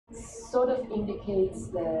sort of indicates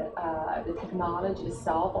that the technology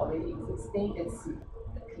itself already existing. It's the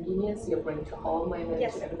convenience you bring to home and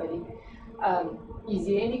Yes. to everybody. Is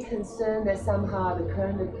there any concern that somehow the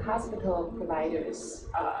current hospital providers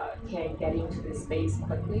can get into the space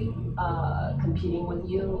quickly, competing with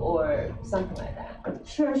you or something like that?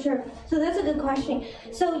 Sure. So that's a good question.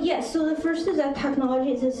 So yes, so the first is that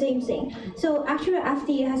technology is the same thing. So actually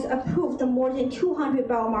FDA has approved more than 200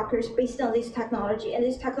 biomarkers based on this technology, and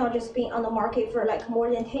this technology has been on the market for like more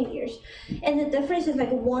than 10 years. And the difference is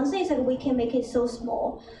like one thing is like we can make it so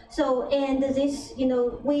small. So, and this,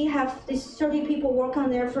 we have this 30 people work on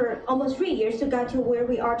there for almost 3 years to get to where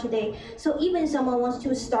we are today. So even someone wants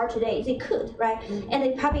to start today, they could, right? And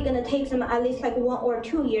it's probably gonna take them at least like 1 or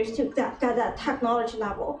 2 years to get that technology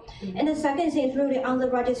level. And the second thing is really on the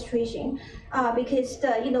registration, because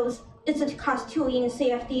it's a cost too in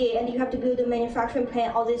CFDA, and you have to build a manufacturing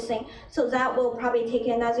plant, all these things. So that will probably take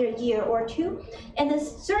another year or two. And the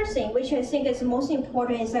third thing, which I think is most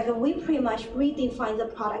important, is like we pretty much redefine the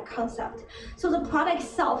product concept. So the product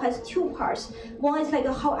itself has two parts. One is like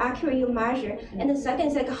how accurate you measure, and the second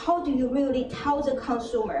is like how do you really tell the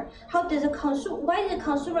consumer? Why is the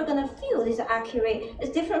consumer gonna feel this accurate? It's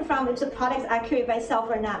different from if the product's accurate by itself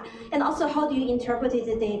or not. And also how do you interpret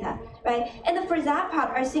the data, right? And for that part,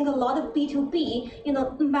 I think a lot of B2B,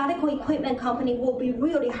 medical equipment company will be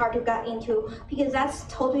really hard to get into, because that's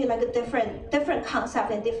totally like a different concept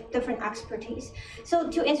and different expertise. So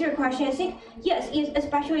to answer your question, I think yes,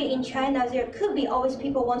 especially in China, there could be always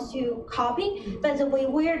people wants to copy, but the way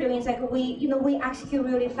we're doing is like we execute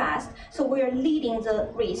really fast, so we're leading the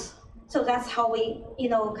race. So that's how we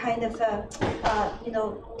kind of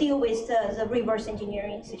deal with the reverse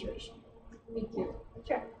engineering situation. Thank you.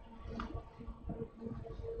 Sure.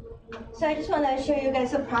 So I just want to show you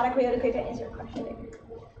guys a product really quick to answer your question there.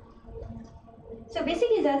 So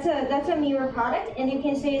basically that's a mirror product, and you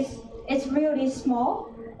can see it's really small.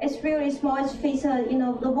 It's really small. It's face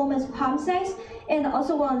the woman's palm size, and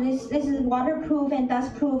also this is waterproof and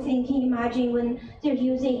dustproof. And you can imagine when they're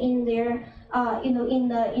using in their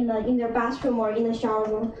in their bathroom or in the shower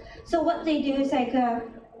room. So what they do is like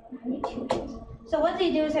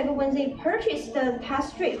when they purchase the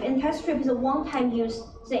test strip, and test strip is a one-time use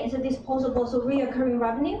thing, it's a disposable, so recurring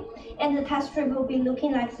revenue, and the test strip will be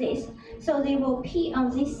looking like this. So they will pee on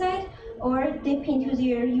this side or dip into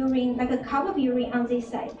their urine, like a cup of urine on this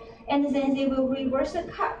side, and then they will reverse the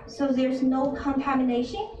cup, so there's no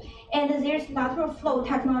contamination. And there's lateral flow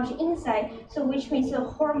technology inside, so which means the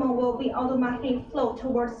hormone will be automatically flow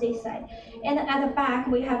towards this side. And at the back,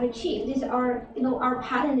 we have a chip. These are our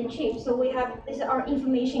patented chip. So this is our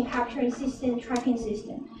information capturing system, tracking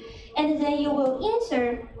system. And then you will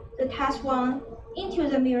insert the test one into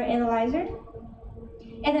the mirror analyzer,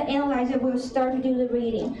 and the analyzer will start to do the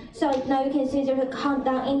reading. So now you can see there's a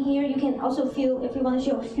countdown in here. You can also feel, if you want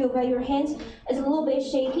to feel by your hands, it's a little bit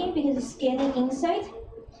shaking because it's scanning inside.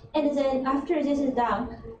 And then after this is done,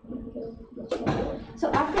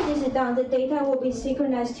 the data will be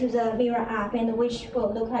synchronized to the Mirror app, and which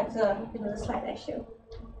will look like the slide I showed.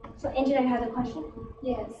 So Angela had a question?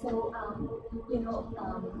 Yeah, so I'm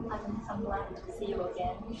glad to see you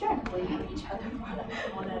again. Sure. We know each other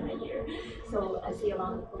for more than a year, so I see a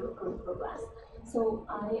lot of good progress. So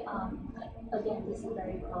again, this is a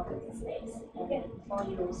very crowded space, and before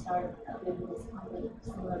you start with this company,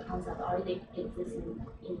 similar concept already exists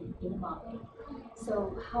in the market.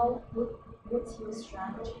 So what's your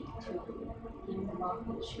strategy to gain the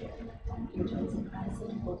market share in terms of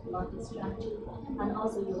pricing, go-to-market strategy, and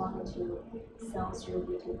also you wanted to sell through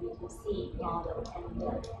B2B2C model,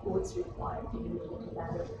 and what's required? Do you need to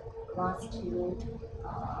better class to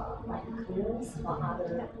like clearance or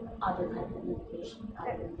other type of indication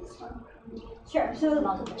other than this one? Sure.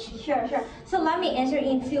 So let me answer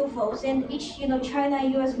in few folds, and each China,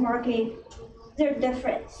 US market, they're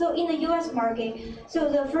different. So in the US market, so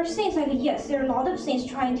the first thing is like yes, there are a lot of things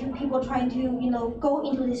people trying to go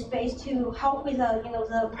into this space to help with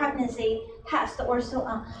the pregnancy test or so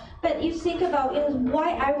on. But you think about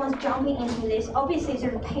why everyone's jumping into this. Obviously,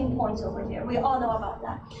 there are pain points over there. We all know about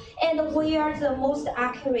that. And we are the most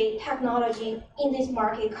accurate technology in this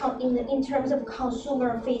market in terms of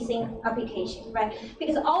consumer-facing application, right?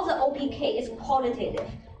 Because all the OPK is qualitative.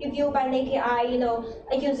 You view by naked eye,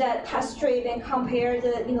 I use that test strip and compare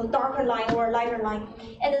the darker line or lighter line,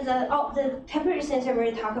 and the temperature sensor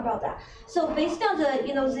already talk about that. So based on the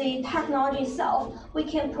the technology itself, we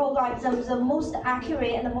can provide them the most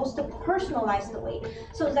accurate and the most personalized way.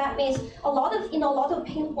 So that means a lot of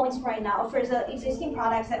pain points right now for the existing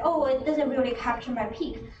products that, oh, it doesn't really capture my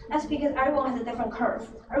peak. That's because everyone has a different curve.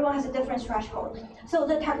 Everyone has a different threshold. So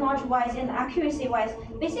the technology-wise and accuracy-wise,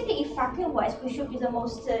 basically effective-wise, we should be the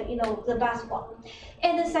most, the best one.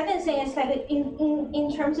 And the second thing is like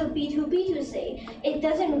in terms of B2B2C, it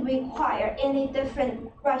doesn't require any different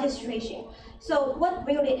registration. So what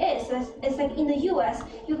really is like in the US,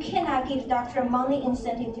 you cannot give doctor money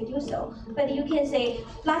incentive to do so, but you can say,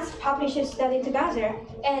 let's publish a study together,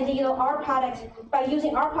 and our product, by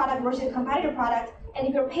using our product versus competitor product, and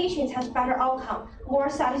if your patient has better outcome, more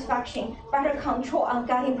satisfaction, better control on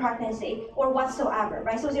getting pregnancy or whatsoever,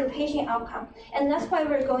 right? So it's your patient outcome. And that's why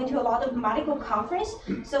we're going to a lot of medical conference.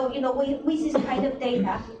 So, with this kind of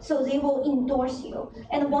data, so they will endorse you.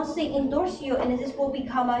 And once they endorse you, and this will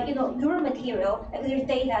become your material, like their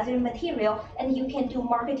data, their material, and you can do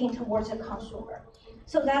marketing towards a consumer.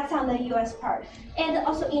 So that's on the US part. And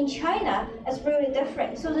also in China, it's really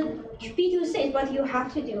different. So the B2C is what you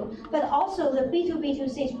have to do, but also the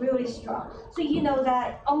B2B2C is really strong. So you know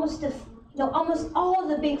that almost all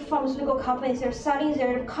the big pharmaceutical companies are selling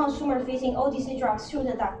their consumer-facing OTC drugs through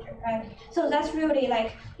the doctor, right? So that's really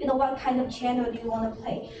like, what kind of channel do you want to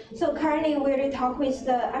play? So currently we already talk with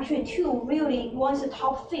actually two, really, one's the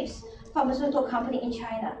top 5th pharmaceutical company in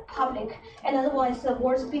China, public, and another one is the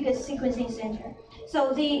world's biggest sequencing center.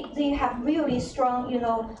 So they have really strong,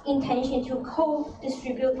 intention to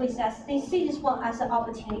co-distribute with us. They see this one as an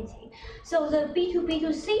opportunity. So the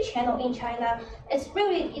B2B2C channel in China, it's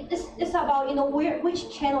about, which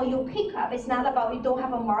channel you pick up. It's not about you don't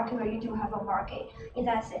have a market or you do have a market in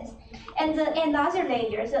that sense. And another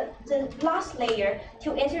layer, the last layer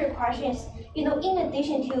to answer your question is, in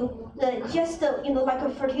addition to like a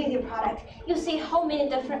fertility product, you see how many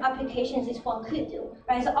different applications this one could do,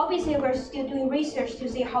 right? So obviously we're still doing research to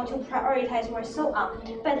see how to prioritize or so on,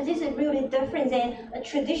 but this is really different than a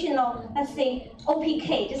traditional, let's say,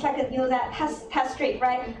 OPK, just like that test strip,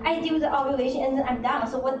 right? I do the ovulation and then I'm done,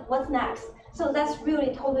 so what's next? So that's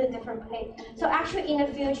really totally different play. So actually in the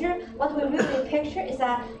future, what we really picture is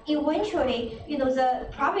that eventually,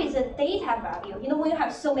 probably the data value, when you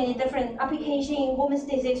have so many different applications, women's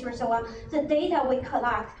disease or so on, the data we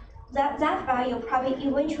collect, that value probably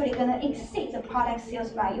eventually gonna exceed the product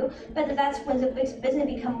sales value, but that's when the business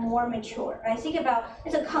become more mature, right? Think about,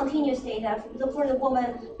 it's a continuous data for the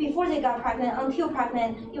woman before they got pregnant, until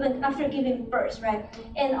pregnant, even after giving birth, right?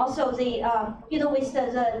 And also the, with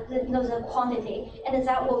the quantity, and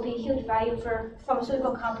that will be huge value for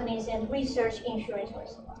pharmaceutical companies and research, insurance, or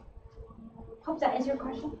so on. Hope that answers your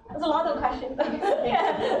question. There's a lot of questions.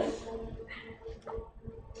 Yeah.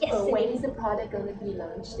 Yes. So when is the product going to be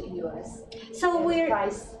launched in US? So we're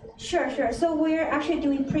price? Sure. So we're actually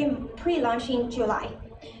doing pre-launch in July.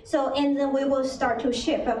 So and then we will start to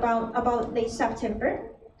ship about late September.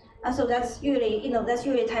 So that's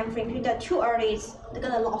usually time frame. That too early is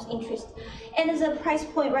gonna lose interest. And the price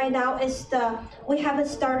point right now is we have a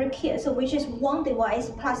starter kit, so which is one device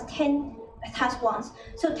plus 10 test ones.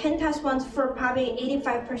 So 10 test ones for probably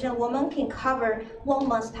 85% women can cover 1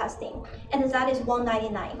 month's testing, and that is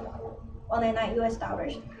 $199 US.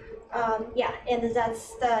 Yeah,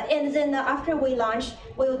 and then after we launch,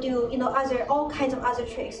 we'll do all kinds of other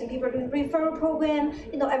tricks. And people are doing referral program.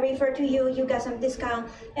 I refer to you, you get some discount,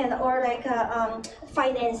 and or like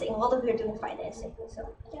financing. All of you are doing financing.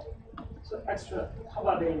 So yeah. So extra, how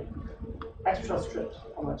about the extra strips?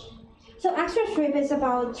 How much? So extra strip is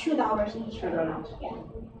about $2 each. $2. Yeah.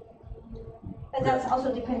 But that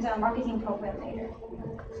also depends on marketing program later.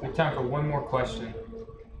 We have time for one more question.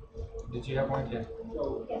 Did you have one? Yeah.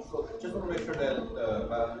 So, Yes. so just want to make sure that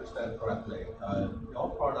I understand correctly. Your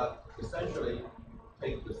product essentially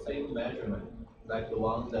takes the same measurement like the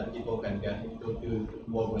one that people can go to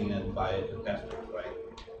Walgreens and buy the testers, right?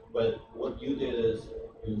 But what you did is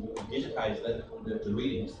you digitize the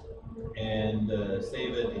readings and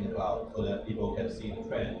save it in the cloud so that people can see the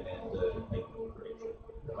trend and make the prediction.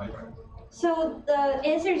 Am I correct? So the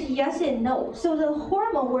answer is yes and no. So the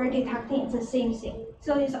hormone we're detecting is the same thing.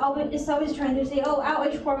 So it's always trying to say, oh,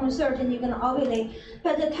 LH hormone surge and you're gonna ovulate,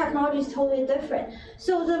 but the technology is totally different.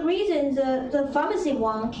 So the reason the pharmacy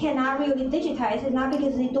one cannot really digitize is not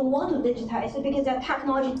because they don't want to digitize, it's because that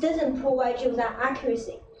technology doesn't provide you that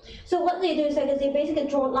accuracy. So what they do is like they basically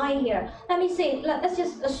draw a line here. Let me say, let's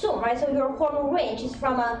just assume, right? So your hormone range is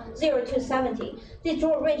from 0 to 70. They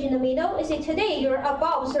draw a range in the middle and say today you're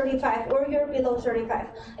above 35 or you're below 35.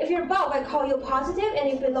 If you're above, I call you positive, and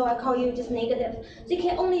if below, I call you just negative. So you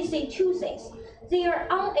can only say two things. they are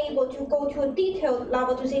unable to go to a detailed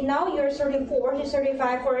level to say now you're 34 to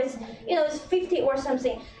 35 or it's it's 50 or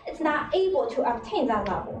something. It's not able to obtain that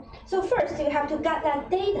level. So first you have to get that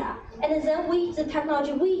data, and then the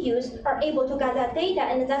technology we use are able to get that data,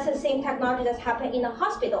 and that's the same technology that's happening in the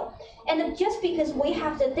hospital. And just because we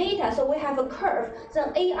have the data, so we have a curve,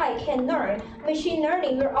 then AI can learn, machine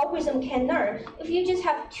learning, your algorithm can learn. If you just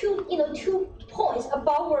have two points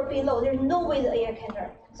above or below, there's no way the AI can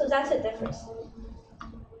learn. So that's the difference.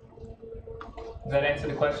 Does that answer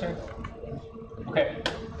the question? Okay.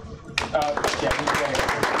 Yeah,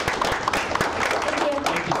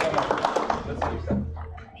 thank you so much. Let's do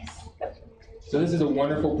that. So this is a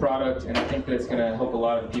wonderful product, and I think that it's going to help a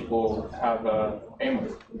lot of people have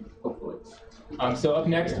families, hopefully. So up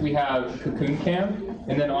next we have Cocoon Cam,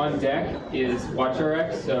 and then on deck is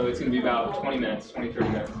WatchRx, so it's going to be about 20 minutes, 20, 30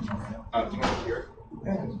 minutes. Do you want to hear it?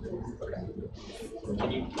 Okay.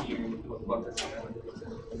 Can you plug this in?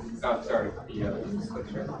 Oh, sorry. You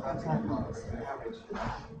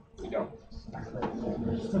don't.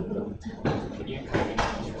 Can you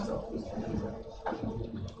introduce yourself?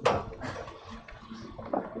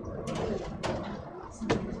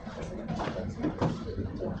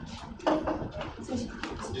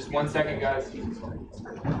 Just 1 second, guys.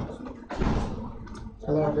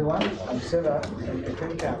 Hello everyone, I'm Siva from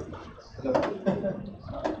Cocoon Camp. Hello.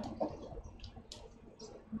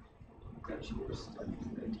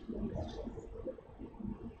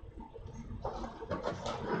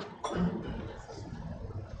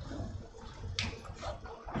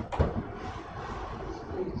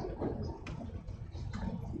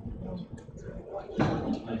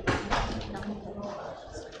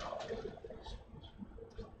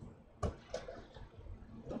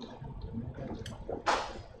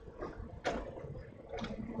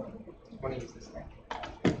 Want to use this thing?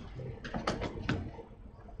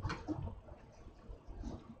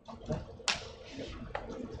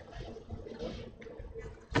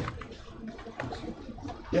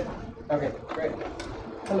 Yeah, okay, great.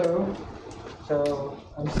 Hello, so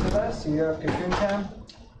I'm Siva, CEO of Cocoon Camp.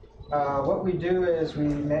 What we do is we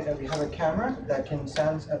have a camera that can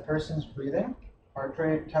sense a person's breathing, heart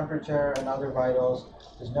rate, temperature, and other vitals.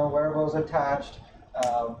 There's no wearables attached.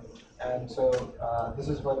 And so this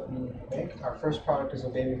is what we make. Our first product is a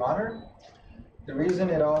baby monitor. The reason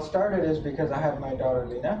it all started is because I had my daughter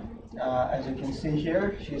Lena. As you can see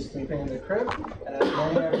here, she's sleeping in the crib. And as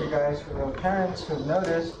many of you guys who are parents who've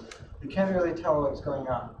noticed, you can't really tell what's going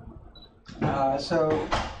on. So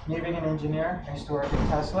me being an engineer, I used to work at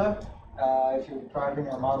Tesla. If you're driving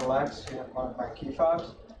a Model X, you have one of my key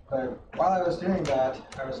fobs. But while I was doing that,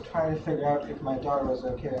 I was trying to figure out if my daughter was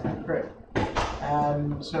okay in her crib.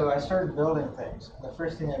 And so I started building things. The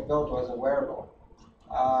first thing I built was a wearable.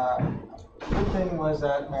 The good thing was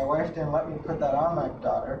that my wife didn't let me put that on my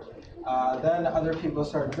daughter. Then other people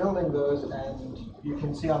started building those, and you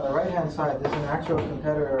can see on the right-hand side, there's an actual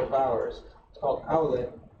competitor of ours. It's called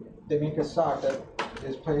Owlet. They make a sock that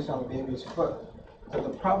is placed on the baby's foot. So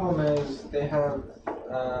the problem is they have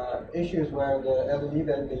issues where the LED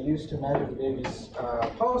that they use to measure the baby's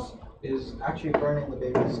pulse is actually burning the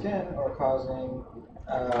baby's skin or causing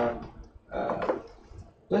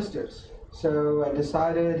blisters. So I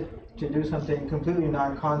decided to do something completely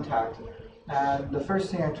non-contact. And the first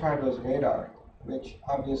thing I tried was radar, which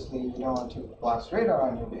obviously you don't want to blast radar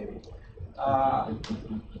on your baby.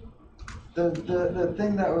 The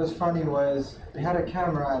thing that was funny was we had a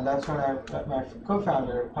camera, and that's when I met my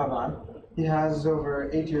co-founder, Pavan. He has over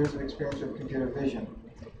 8 years of experience with computer vision.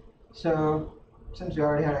 So since we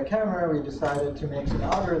already had a camera, we decided to make some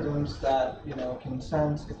algorithms that can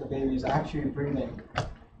sense if the baby is actually breathing.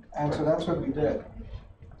 And so that's what we did.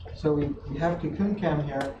 So we have Cocoon Cam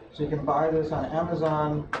here, so you can buy this on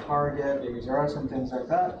Amazon, Target, Babies R Us, and things like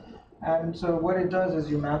that. And so what it does is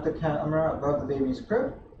you mount the camera above the baby's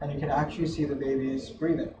crib, and you can actually see the baby's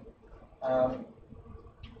breathing.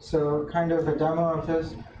 So kind of a demo of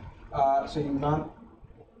this. So you mount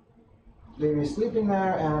the baby sleeping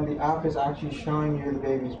there, and the app is actually showing you the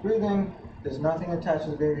baby's breathing. There's nothing attached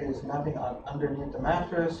to the baby. There's nothing underneath the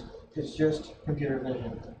mattress. It's just computer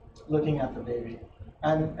vision, looking at the baby.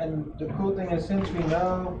 And the cool thing is, since we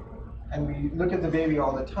know and we look at the baby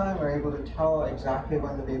all the time, we're able to tell exactly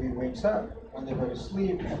when the baby wakes up, when they go to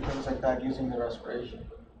sleep, and things like that using the respiration.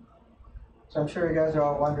 So I'm sure you guys are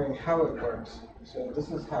all wondering how it works. So this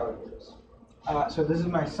is how it works. So this is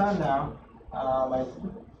my son now.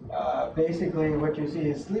 Basically what you see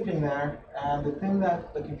is sleeping there, and the thing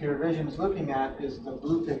that the computer vision is looking at is the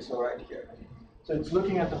blue pixel right here. So it's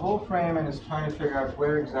looking at the whole frame and it's trying to figure out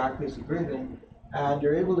where exactly is he breathing. And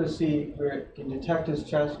you're able to see where it can detect his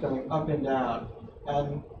chest going up and down.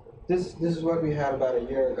 And this is what we had about a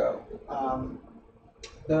year ago.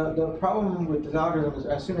 The problem with this algorithm is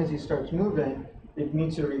as soon as he starts moving, it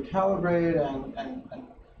needs to recalibrate, and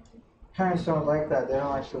parents don't like that. They don't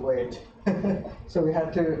like to wait. So we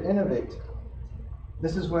had to innovate.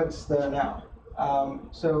 This is what's there now.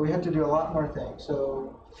 So we had to do a lot more things.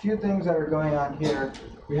 So a few things that are going on here.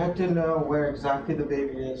 We had to know where exactly the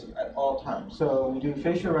baby is at all times. So we do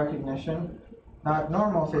facial recognition, not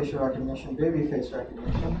normal facial recognition, baby face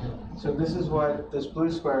recognition. So this is what this blue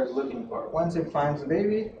square is looking for. Once it finds the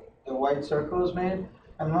baby, the white circle is made.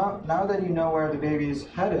 And now that you know where the baby's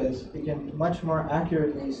head is, you can much more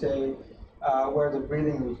accurately say where the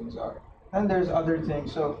breathing regions are. And there's other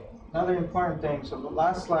things. So another important thing, so the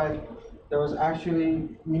last slide, there was actually,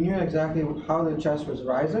 we knew exactly how the chest was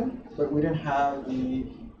rising, but we didn't have the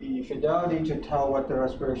fidelity to tell what the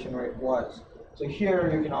respiration rate was. So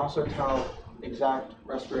here you can also tell exact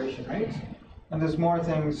respiration rates. And there's more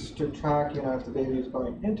things to track, if the baby is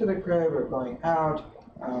going into the crib or going out,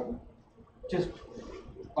 just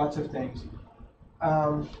lots of things.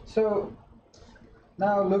 So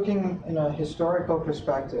now looking in a historical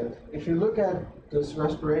perspective, if you look at this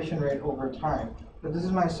respiration rate over time, but this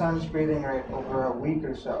is my son's breathing rate over a week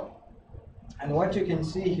or so. And what you can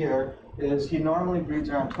see here is he normally breathes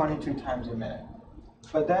around 22 times a minute.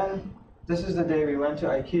 But then, this is the day we went to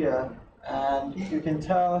IKEA, and you can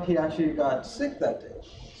tell he actually got sick that day.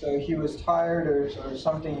 So he was tired or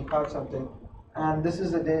something, he caught something. And this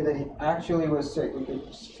is the day that he actually was sick. We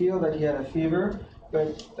could feel that he had a fever,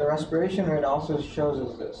 but the respiration rate also shows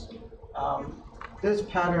us this. This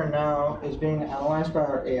pattern now is being analyzed by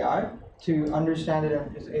our AI to understand it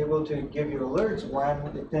and is able to give you alerts when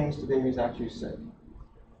it thinks the baby is actually sick.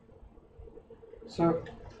 So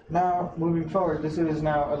now, moving forward, this is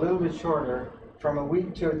now a little bit shorter, from a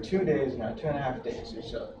week to 2 days now, 2.5 days or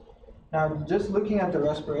so. Now, just looking at the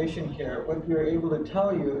respiration here, what we are able to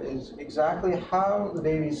tell you is exactly how the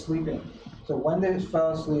baby is sleeping. So when they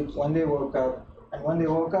fell asleep, when they woke up, and when they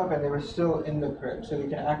woke up and they were still in the crib. So you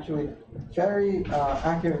can actually very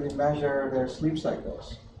accurately measure their sleep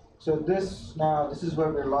cycles. So this is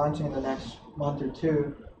what we're launching in the next month or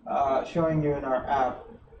two, showing you in our app.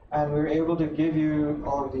 And we're able to give you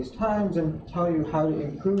all of these times and tell you how to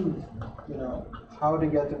improve, how to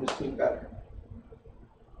get them to sleep better.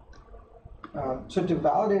 So to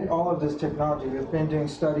validate all of this technology, we've been doing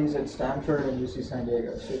studies at Stanford and UC San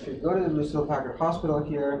Diego. So if you go to the Lucille Packard Hospital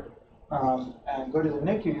here and go to the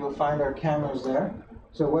NICU, you'll find our cameras there.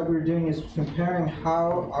 So what we're doing is comparing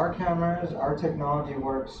how our cameras, our technology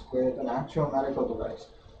works with an actual medical device.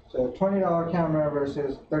 So a $20 camera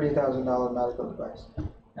versus $30,000 medical device.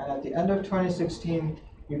 And at the end of 2016,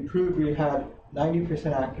 we proved we had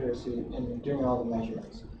 90% accuracy in doing all the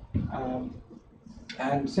measurements.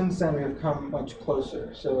 And since then, we've come much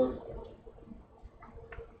closer. So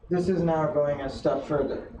this is now going a step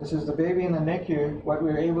further. This is the baby in the NICU. What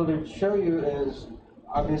we're able to show you is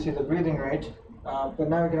obviously the breathing rate, but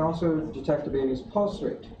now we can also detect the baby's pulse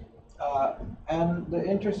rate. And the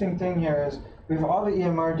interesting thing here is we have all the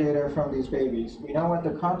EMR data from these babies. We know what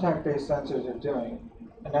the contact-based sensors are doing.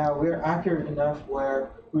 And now we're accurate enough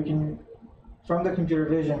where we can, from the computer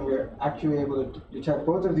vision, we're actually able to detect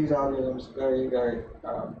both of these algorithms very, very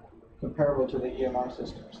comparable to the EMR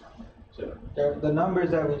systems. So the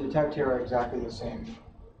numbers that we detect here are exactly the same.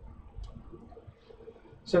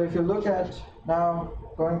 So if you look at now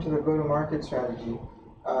going to the go-to-market strategy,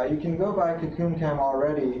 you can go buy Cocoon Cam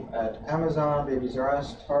already at Amazon, Babies R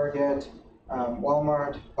Us, Target,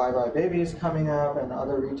 Walmart, Bye Bye Baby is coming up, and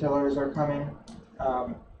other retailers are coming.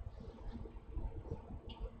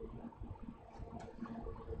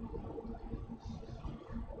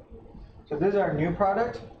 So this is our new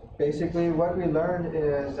product. Basically, what we learned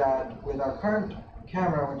is that with our current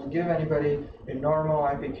camera, when you give anybody a normal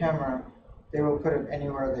IP camera, they will put it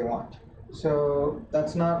anywhere they want. So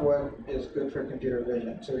that's not what is good for computer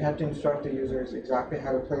vision. So we had to instruct the users exactly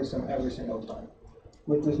how to place them every single time.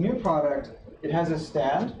 With this new product, it has a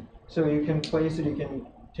stand, so you can place it, you can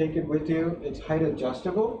take it with you. It's height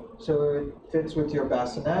adjustable, so it fits with your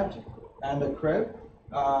bassinet and the crib,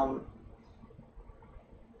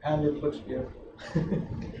 and it looks beautiful.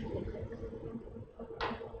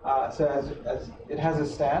 So as it has a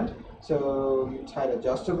stand, so it's height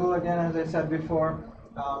adjustable again, as I said before.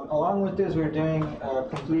 Along with this, we're doing a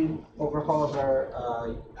complete overhaul of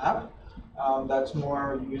our app that's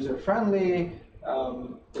more user-friendly.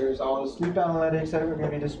 There's all the sleep analytics that we're going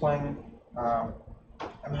to be displaying.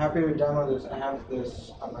 I'm happy to demo this. I have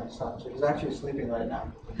this on my son, so he's actually sleeping right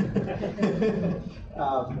now.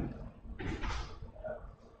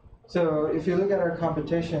 So if you look at our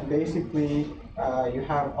competition, basically you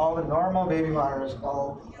have all the normal baby monitors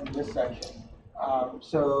all in this section.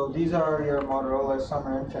 So these are your Motorola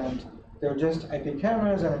Summer Infant. They're just IP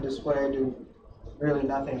cameras and a display, do really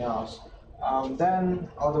nothing else. Then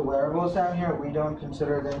all the wearables down here, we don't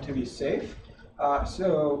consider them to be safe.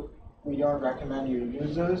 So we don't recommend you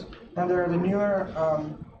use those. Then there are the newer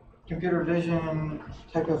computer vision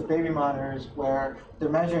type of baby monitors where they're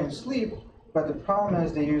measuring sleep, but the problem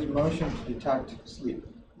is they use motion to detect sleep,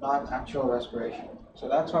 not actual respiration. So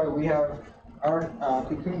that's why we have our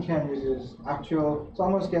Cocoon Cam uses actual, it's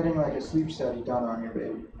almost getting like a sleep study done on your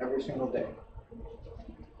baby every single day.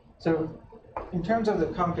 So in terms of the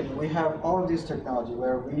company, we have all of these technology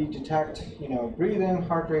where we detect, breathing,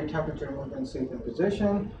 heart rate, temperature, movement, sleep, and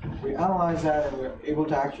position. We analyze that, and we're able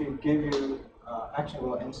to actually give you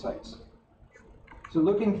actionable insights. So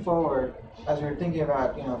looking forward, as we're thinking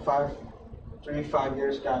about, 5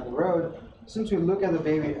 years down the road, since we look at the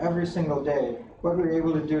baby every single day, what we're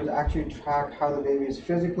able to do is actually track how the baby is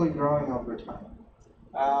physically growing over time.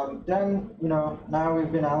 Then, now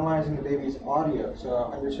we've been analyzing the baby's audio, so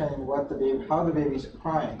understanding how the baby's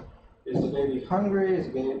crying. Is the baby hungry?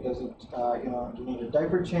 Does it, do you need a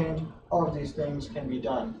diaper change? All of these things can be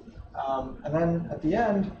done. And then at the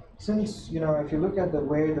end, since, if you look at the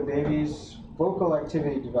way the baby's vocal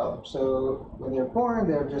activity develops, so when they're born,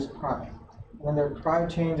 they're just crying. When their cry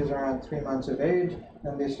changes around 3 months of age,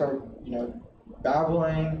 then they start,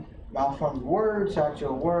 babbling, malformed words,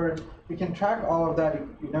 actual words. We can track all of that.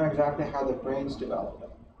 You know exactly how the brain's developing.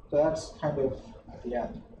 So that's kind of at the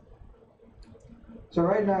end. So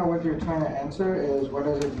right now, what you're trying to answer is, what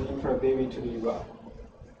does it mean for a baby to be well?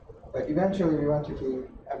 But eventually, we want to feed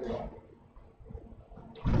everyone.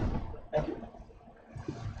 Thank you.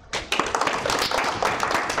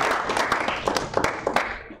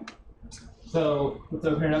 So let's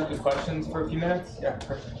open it up to questions for a few minutes. Yeah,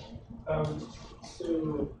 perfect.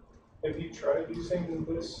 So have you tried using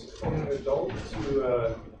this on an adult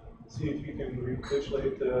to see if you can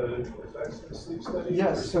recapitulate the effects of the sleep study?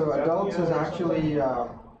 Yes, so adults is actually a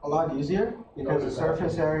lot easier because the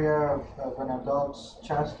surface area of an adult's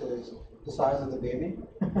chest is the size of the baby.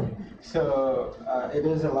 So it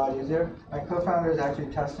is a lot easier. My co-founder is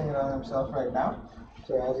actually testing it on himself right now.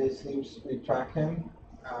 So as he sleeps, we track him.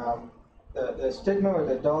 The stigma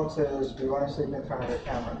with adults is we want to sleep in front of the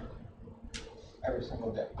camera every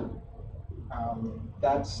single day.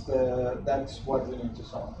 That's what we need to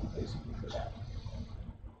solve, basically, for that.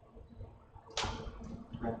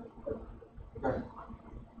 Right. Right.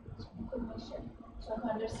 Good question. So I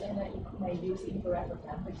understand that you may use infrared for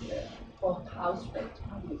temperature for house rate.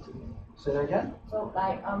 How do you do it? Say that again? So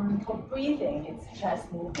like for breathing, it's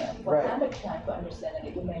chest movement. For Right. temperature, I could understand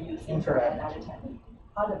that you may use Infrared. infrared and other technique.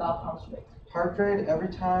 How about house rate? Heart rate, every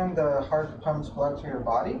time the heart pumps blood through your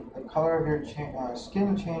body, the color of your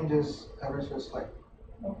skin changes ever so slightly.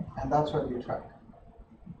 Okay. And that's what we track.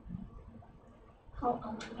 How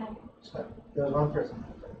So there's one person.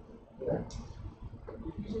 There.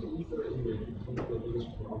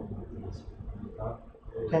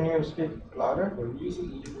 Can you speak louder? When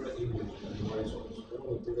using infrared imaging and devices,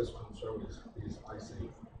 one of the biggest concerns is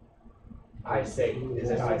eye safe. Is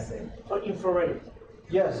it eye safe? For infrared.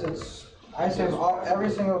 Yes, it's I save every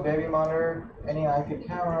single baby monitor, any IP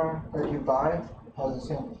camera that you buy has the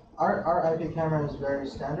same. Our IP camera is very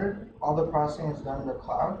standard. All the processing is done in the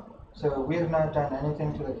cloud, so we have not done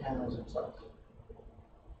anything to the cameras itself.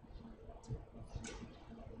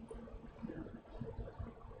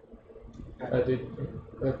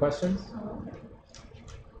 Other questions?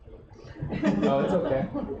 Oh, it's okay.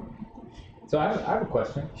 So I have a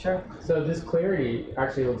question. Sure. So this clarity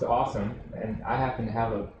actually looks awesome, and I happen to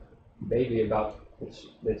have a baby that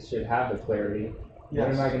should have the clarity. Yes.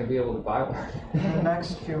 When am I going to be able to buy one? In the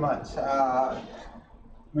next few months.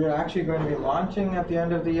 We're actually going to be launching at the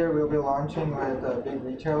end of the year. We'll be launching with a big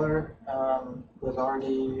retailer who's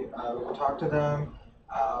already, we'll talk to them.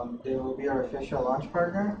 They will be our official launch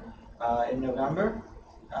partner in November,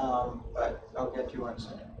 but I'll get you one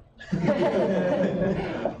soon.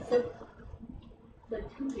 So the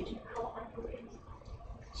temperature, how accurate?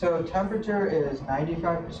 So temperature is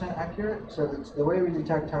 95% accurate. So the way we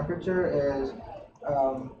detect temperature is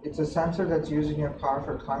it's a sensor that's used in your car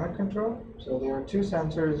for climate control. So there are two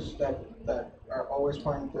sensors that are always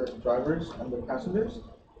pointing to the drivers and the passengers,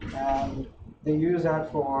 and they use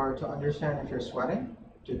that to understand if you're sweating,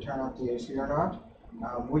 to turn off the AC or not.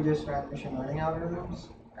 We just ran machine learning algorithms,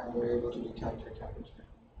 and we're able to detect your temperature.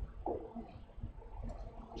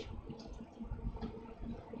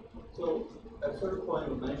 So at a certain point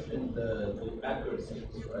you mentioned the accuracy,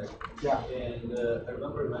 right? Yeah. And I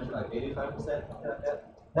remember you mentioned like 85%.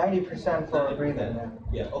 90% for breathing.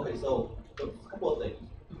 Yeah. Okay. So a couple of things.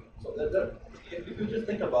 So if you just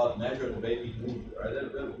think about measuring the baby movement, right?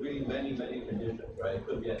 There are really many conditions, right? It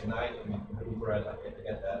could be at night. I mean, infrared, I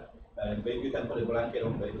get that. And maybe you can put a blanket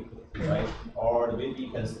on the baby, right? Or the baby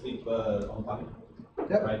can sleep on tummy,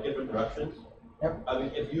 right? Different directions. Yep. I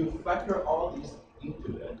mean, if you factor all these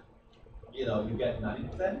into it, you get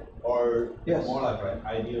 90%, or more like an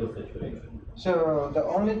ideal situation. So the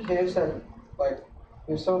only case that, like,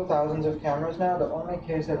 we've sold thousands of cameras now, the only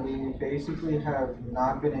case that we basically have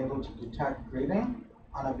not been able to detect breathing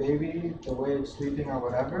on a baby, the way it's sleeping or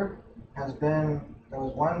whatever, has been, there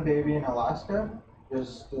was one baby in Alaska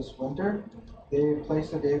this winter. They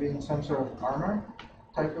placed the baby in some sort of armor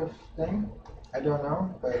type of thing. I don't know,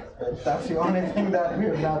 but that's the only thing that we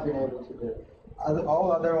have not been able to do.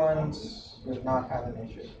 All other ones, we've not had an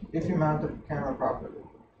issue, if you mount the camera properly.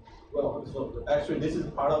 Well, so actually, this is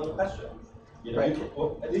part of the question.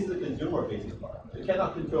 This is the consumer-facing part. You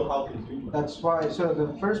cannot control how consumers. That's why. So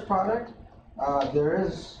the first product, there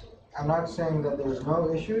is. I'm not saying that there's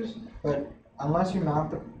no issues, but unless you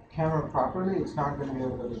mount the camera properly, it's not going to be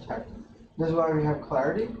able to detect it. This is why we have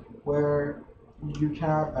clarity, where you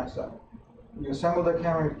cannot mess up. You assemble the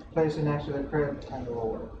camera, place it next to the crib, and it will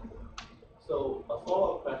work. So a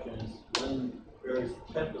follow-up question is, when there is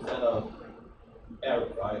 10% of error,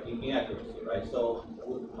 right, inaccuracy, right? So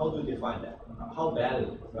how do you define that? How bad is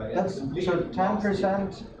it? Right? That's, so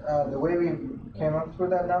 10%, the way we came up with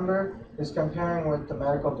that number is comparing with the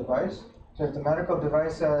medical device. So if the medical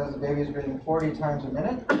device says the baby is breathing 40 times a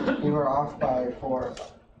minute, we were off by 4.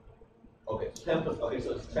 Okay, 10%. Okay,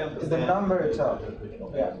 so it's 10%. The number itself.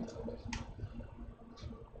 Yeah.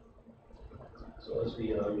 So as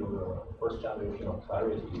your first generation of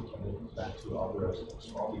clarity, can you back to other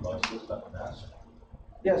small devices like NAS?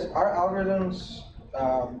 Yes, our algorithms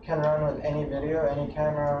can run with any video, any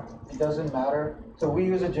camera. It doesn't matter. So we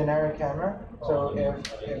use a generic camera. So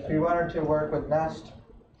if we wanted to work with Nest,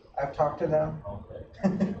 I've talked to them.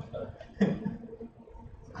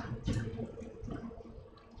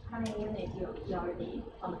 How many units you already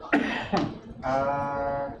on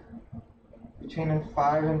Between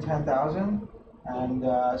 5 and 10,000, and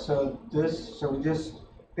so we just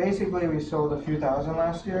basically we sold a few thousand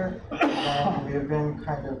last year, and we've been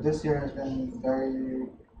this year has been very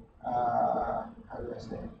how do I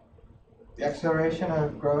say? The acceleration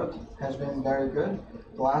of growth has been very good.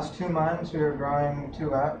 The last 2 months we were growing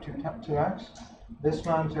 2x. This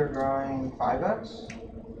month we're growing 5x.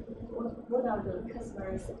 What are the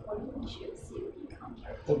customer support issues you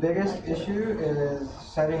encounter? The biggest issue is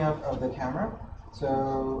setting up of the camera.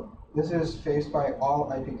 So this is faced by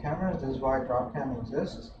all IP cameras. This is why DropCam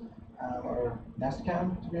exists, or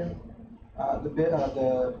NestCam to be.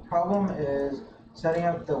 The problem is setting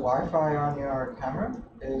up the Wi-Fi on your camera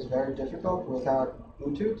is very difficult without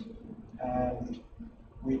Bluetooth, and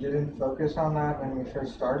we didn't focus on that when we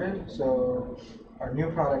first started. So our new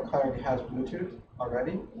product Clarity has Bluetooth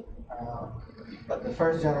already, but the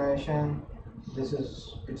first generation, it's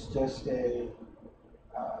just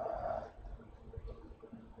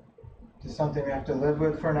it's something we have to live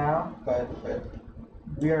with for now, but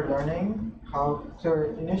we are learning how. So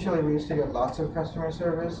initially we used to get lots of customer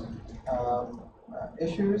service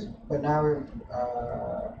issues, but now we've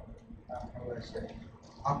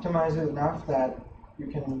optimized it enough that you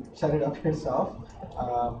can set it up yourself.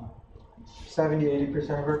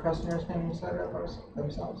 70–80% of our customers can set it up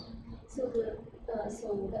themselves. So the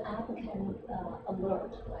app can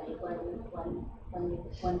alert, right, when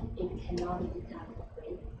it cannot detect the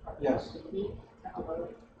breath. Yes.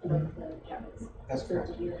 Alert the parents. That's correct.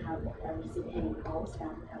 So do you have received any calls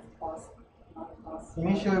that have caused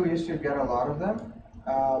Initially, we used to get a lot of them,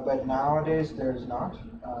 but nowadays there's not.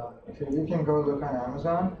 If you can go look on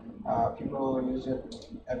Amazon, people use it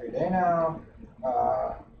every day now.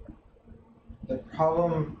 The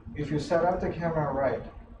problem, if you set up the camera right,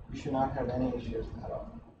 you should not have any issues at all.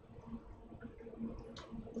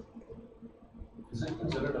 Is it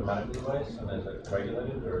considered a medical device, and is it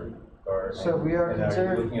regulated, or so we are considered.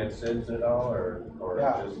 Are you looking at SIDS at all, or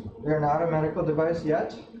yeah, just? We are not a medical device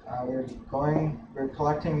yet. We're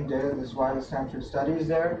collecting data. This is why the Stanford study is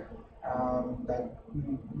there. That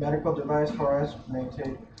medical device for us may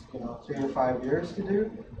take 3 to 5 years to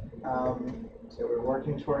do. So we're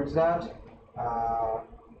working towards that.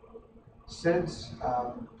 SIDS.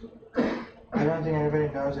 I don't think anybody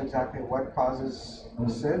knows exactly what causes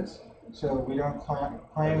SIDS. So we don't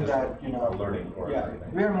claim that learning for yeah,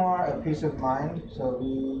 we are more a peace of mind. So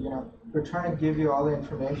we're trying to give you all the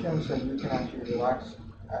information so you can actually relax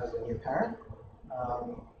as a new parent.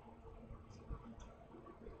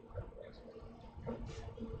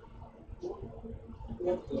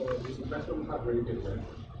 Is the maximum hardware you can measure?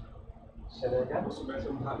 Say that again? What's the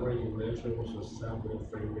maximum hardware you measure versus sample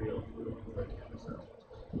frame rate of the camera cells?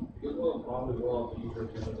 Because all the wall of the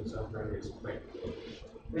camera cell frame rate is quite low.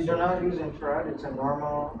 We do not use infrared, it's a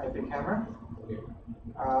normal IP camera. Okay.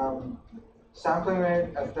 Sampling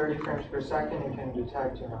rate at 30 frames per second, you can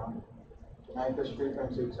detect, the Nyquist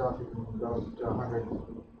frequency itself, you can go to 100.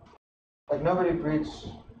 Like nobody breathes,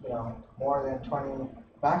 more than 20.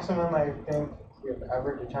 Maximum I think we've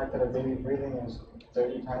ever detected a baby breathing is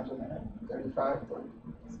 30 times a minute, 35, 40.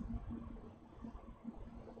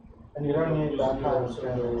 And you don't need that kind of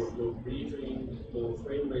standards. The breathing, the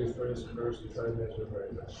frame rate first curves you try to measure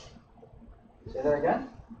very much. Say that again?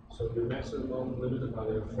 So the maximum limit on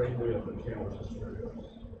the frame rate of the camera is very low.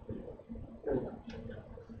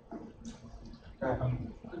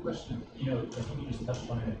 Good question. I think you just touched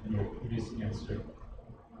on it in your previous answer.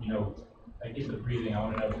 I get the breathing. I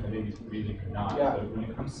want to know if the baby's breathing or not. Yeah. But when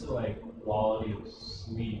it comes to quality of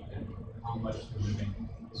sleep and how much they're moving,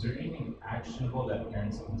 is there anything actionable that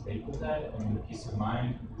parents can take with that? I mean, the peace of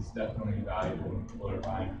mind is definitely valuable when people are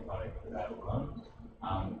buying a product for that alone.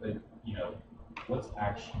 But what's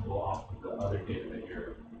actionable off of the other data that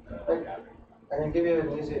you're gathering? I can give you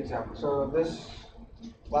an easy example. So this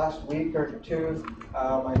last week or two,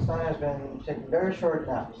 my son has been taking very short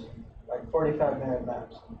naps, like 45-minute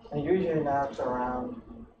naps. And he usually naps around,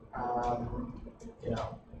 hour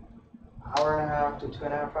and a half to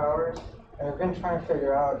 2.5 hours. And we've been trying to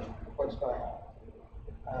figure out what's going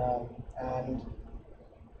on. And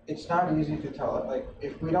it's not easy to tell. Like,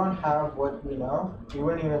 if we don't have what we know, we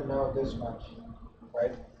wouldn't even know this much,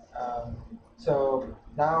 right? So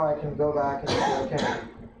now I can go back and say, okay,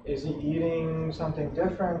 is he eating something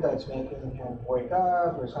different that's making him wake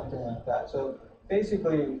up or something like that? So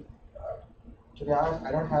basically, to be honest,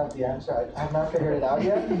 I don't have the answer. I have not figured it out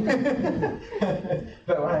yet.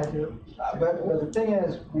 But when I do, but the thing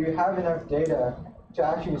is, we have enough data to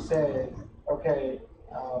actually say, okay,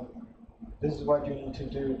 this is what you need to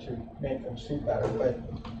do to make them sleep better. But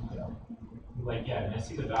and I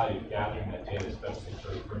see the value of gathering that data, especially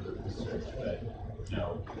for further research.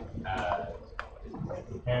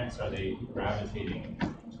 But the parents, are they gravitating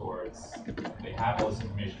towards? They have all this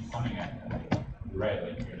information coming at them.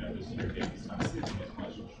 Right, just your baby's not sleeping as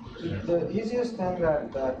much. The easiest thing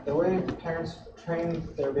that the way the parents train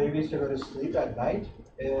their babies to go to sleep at night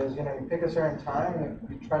is, you pick a certain time and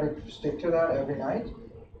you try to stick to that every night.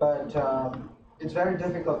 But it's very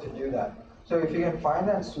difficult to do that. So if you can find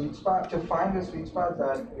that sweet spot, to find the sweet spot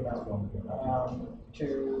that,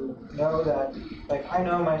 to know that, I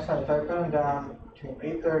know my son, if I put him down between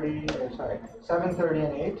 7:30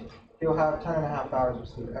 and 8, he'll have 10.5 hours of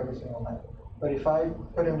sleep every single night. But if I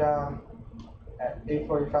put him down at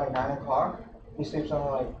 8:45, 9 o'clock, he sleeps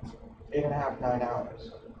only like 8.5, 9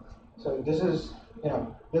 hours. So this is,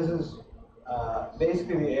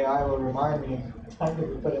 basically the AI will remind me the time that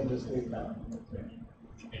we put him to sleep now.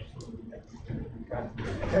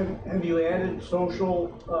 Have you added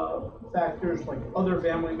social factors like other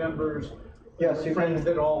family members? Yes, friends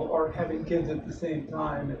that all are having kids at the same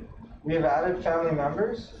time. We have added family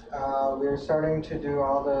members. We're starting to do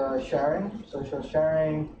all the sharing, social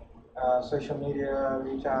sharing, social media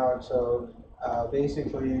reach out. So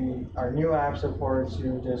basically, our new app supports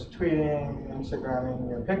you just tweeting, Instagramming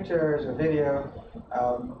your pictures or video.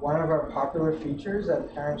 One of our popular features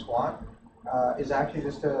that parents want is actually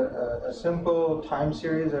just a simple time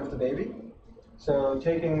series of the baby. So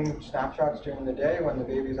taking snapshots during the day when the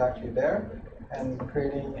baby is actually there and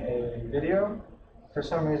creating a video. For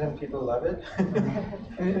some reason, people love it.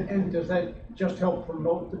 and does that just help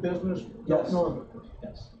promote the business? Yes.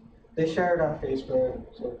 Yes. They share it on Facebook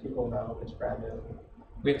so people know it's brand new.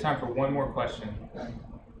 We have time for one more question.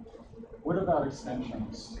 What about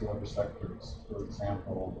extensions to other sectors? For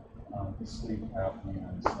example, sleep apnea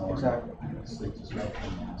and snoring, exactly. Sleep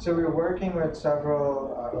disruption. So we're working with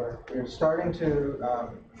several, or we're starting to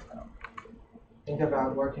think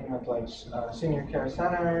about working with senior care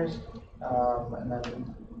centers, and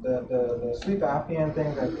then the sleep apnea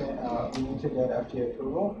thing that we need to get FDA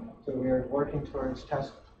approval. So we are working towards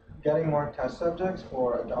getting more test subjects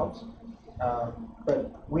for adults.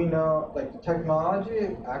 But we know the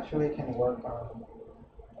technology actually can work on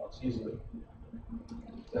adults easily.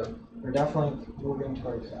 So we're definitely moving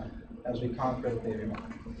towards that as we conquer the baby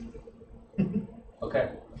market.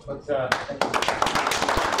 Okay, let's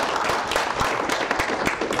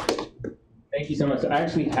thank you so much. So I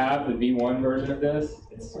actually have the V1 version of this.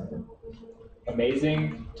 It's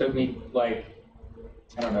amazing. Took me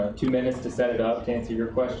 2 minutes to set it up to answer your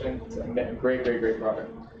question. It's a great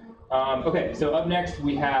product. Okay, so up next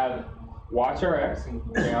we have WatchRx and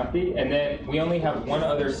Creonti, and then we only have one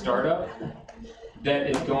other startup that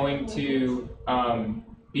is going to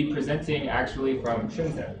be presenting actually from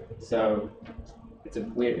Shenzhen. So it's a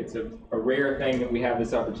rare thing that we have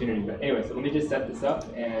this opportunity. But anyway, so let me just set this up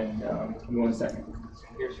and give me 1 second. So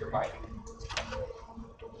here's your mic.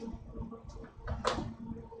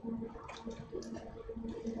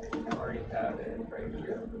 I already have it right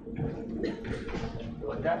here.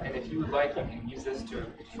 Like that, and if you would like, you can use this to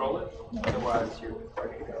control it. Otherwise, you're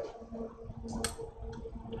ready to go.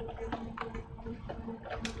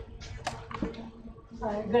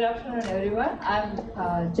 Good afternoon, everyone. I'm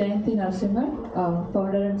Jayanti Narasimhan,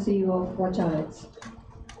 founder and CEO of WatchRx.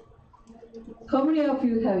 How many of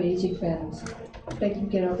you have aging parents, taking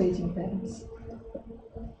care of aging parents?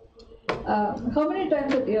 How many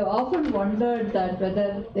times have you often wondered that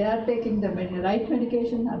whether they are taking the right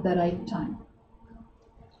medication at the right time?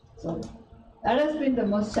 So that has been the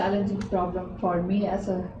most challenging problem for me as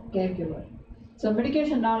a caregiver. So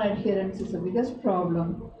medication non-adherence is the biggest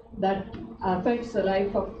problem that affects the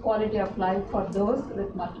quality of life for those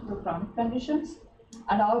with multiple chronic conditions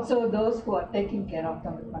and also those who are taking care of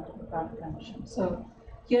them with multiple chronic conditions. So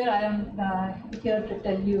here I am here to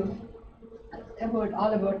tell you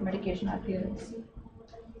all about medication adherence.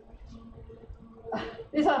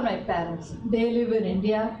 These are my parents. They live in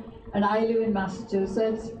India and I live in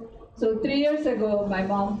Massachusetts. So 3 years ago, my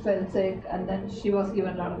mom fell sick and then she was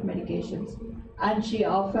given a lot of medications. And she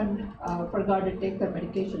often forgot to take her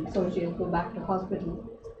medication, so she'll go back to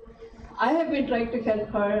hospital. I have been trying to help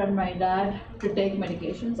her and my dad to take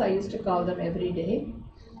medications. I used to call them every day.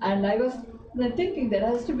 And I was thinking there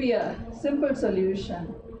has to be a simple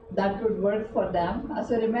solution that would work for them as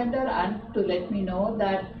a reminder and to let me know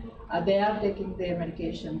that they are taking their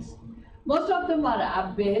medications. Most of them are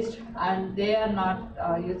app-based and they are not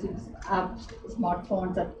using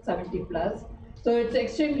smartphones at 70 plus. So it's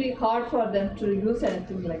extremely hard for them to use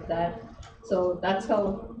anything like that. So that's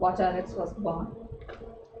how WatchRx was born.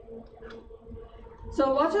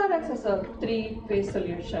 So WatchRx is a 3-phase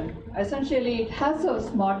solution. Essentially, it has a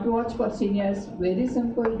smartwatch for seniors, very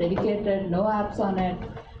simple, dedicated, no apps on it.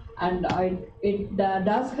 And it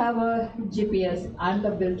does have a GPS and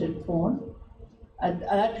a built-in phone. And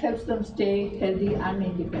that helps them stay healthy and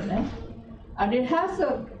independent. And it has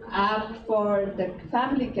an app for the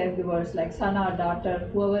family caregivers like son or daughter,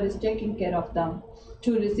 whoever is taking care of them,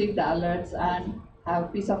 to receive the alerts and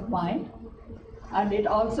have peace of mind. And it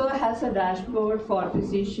also has a dashboard for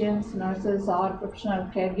physicians, nurses, or professional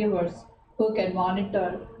caregivers who can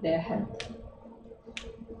monitor their health.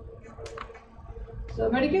 So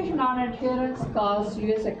medication non-adherence costs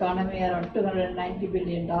US economy around $290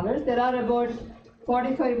 billion. There are about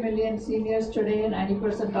 45 million seniors today,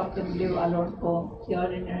 90% of them live alone home here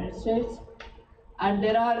in the United States. And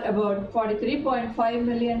there are about 43.5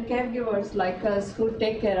 million caregivers like us who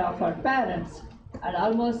take care of our parents. And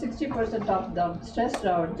almost 60% of them stressed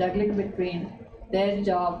out, juggling between their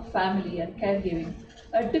job, family, and caregiving.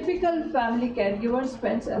 A typical family caregiver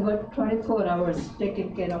spends about 24 hours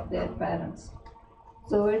taking care of their parents.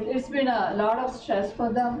 So it's been a lot of stress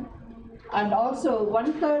for them. And also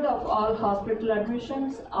 1/3 of all hospital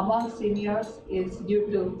admissions among seniors is due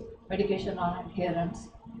to medication non-adherence.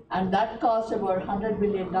 And that costs about $100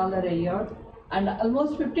 billion a year. And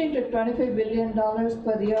almost $15 to $25 billion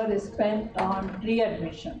per year is spent on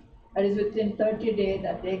readmission. That is within 30 days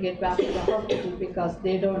that they get back to the hospital because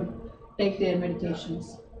they don't take their medications.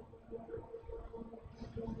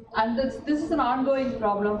 And this is an ongoing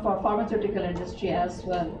problem for pharmaceutical industry as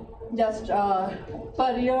well. Just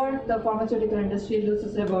per year, the pharmaceutical industry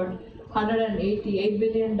loses about $188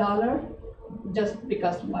 billion just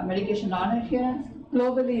because of medication non-adherence.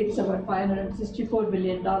 Globally, it's about $564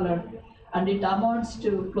 billion, and it amounts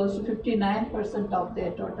to close to 59% of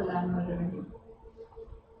their total annual revenue.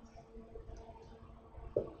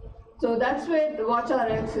 So that's where the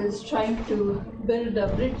WatchRx is trying to bridge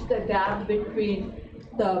the gap between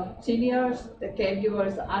the seniors, the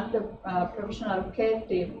caregivers, and the professional care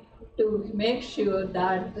team to make sure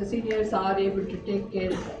that the seniors are able to take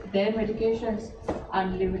care of their medications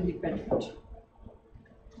and live independent.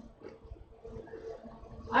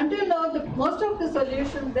 Until now, most of the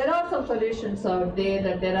solutions, there are some solutions out there,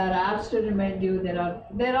 that there are apps to remind you,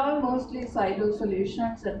 there are mostly silo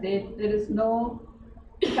solutions, that there is no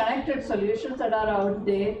connected solutions that are out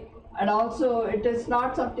there. And also, it is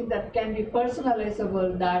not something that can be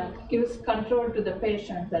personalizable, that gives control to the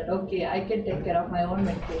patient, that okay, I can take care of my own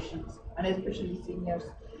medications, and especially seniors.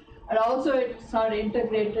 And also, it's not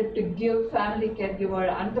integrated to give family caregiver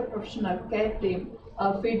and the professional care team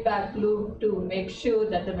a feedback loop to make sure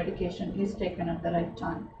that the medication is taken at the right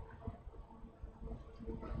time.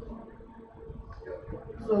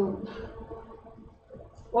 So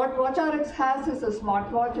what WatchRx has is a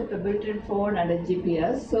smartwatch with a built-in phone and a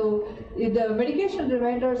GPS. So the medication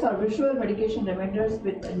reminders are visual medication reminders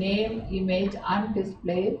with a name, image, and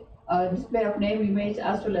display of name, image,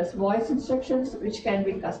 as well as voice instructions, which can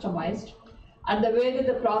be customized. And the way that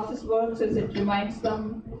the process works is it reminds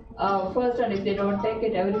them first, and if they don't take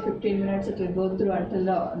it, every 15 minutes it will go through until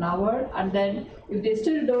an hour. And then if they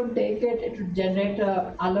still don't take it, it will generate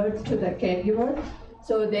alerts to the caregiver.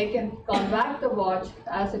 So they can call back the watch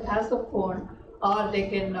as it has the phone, or they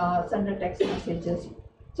can send a text messages.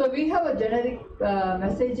 So we have a generic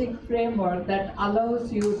messaging framework that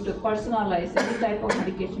allows you to personalize any type of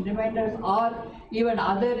medication reminders or even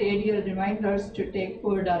other ADL reminders to take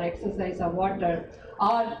food or exercise or water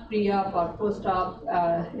or pre-op or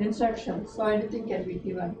post-op instructions. So anything can be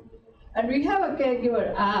given. And we have a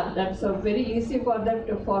caregiver app that's very easy for them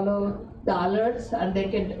to follow the alerts, and they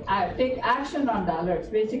can take action on the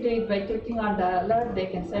alerts. Basically, by clicking on the alert, they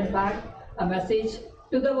can send back a message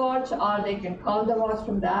to the watch, or they can call the watch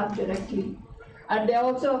from the app directly. And they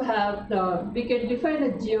also have we can define a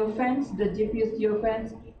geofence, the GPS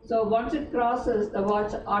geofence. So once it crosses, the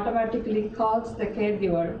watch automatically calls the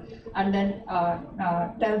caregiver and then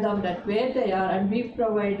tell them that where they are, and we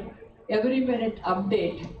provide every minute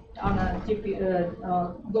update on a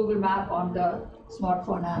Google Map on the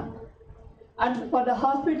smartphone app. And for the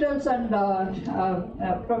hospitals and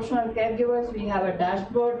professional caregivers, we have a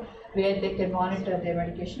dashboard where they can monitor their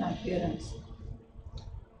medication adherence.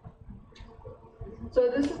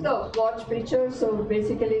 So this is the watch feature. So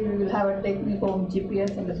basically, we will have a take-me-home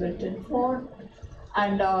GPS and a built-in phone.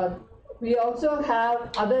 And we also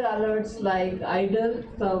have other alerts like idle.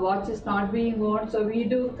 The watch is not being worn. So we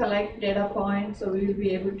do collect data points. So we will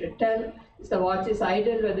be able to tell if the watch is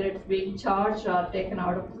idle, whether it's being charged or taken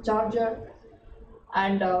out of the charger.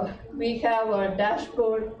 And we have a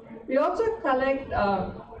dashboard. We also collect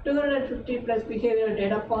 250 plus behavioral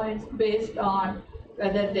data points based on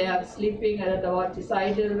whether they are sleeping, whether the watch is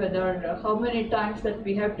idle, whether how many times that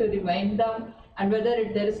we have to remind them, and whether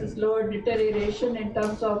there is a slower deterioration in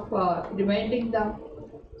terms of reminding them.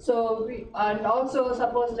 So and also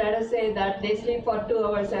suppose let us say that they sleep for 2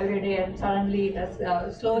 hours every day and suddenly it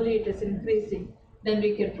is, slowly it is increasing. Then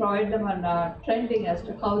we can provide them on trending as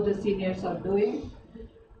to how the seniors are doing.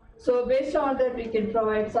 So based on that, we can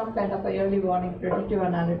provide some kind of a early warning predictive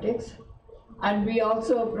analytics. And we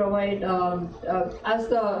also provide, as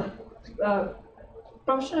the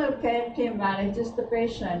professional care team manages the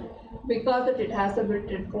patient, because it has a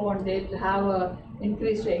built-in phone, they'll have a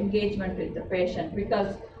increased engagement with the patient.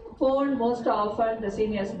 Because phone, most often the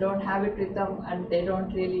seniors don't have it with them and they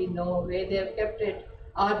don't really know where they have kept it,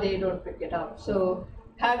 or they don't pick it up. So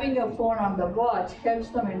having a phone on the watch helps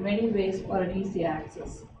them in many ways for an easy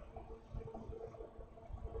access.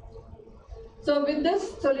 So with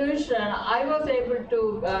this solution, I was able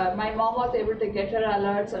to, my mom was able to get her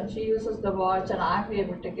alerts, and she uses the watch, and I'm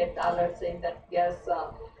able to get the alert saying that yes,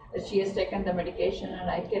 she has taken the medication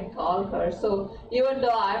and I can call her. So even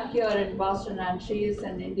though I'm here in Boston and she is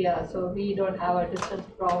in India, so we don't have a distance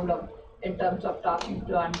problem in terms of talking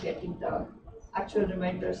to and getting the actual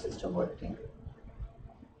reminder system working.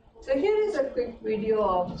 So here is a quick video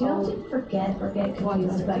of Don't forget or get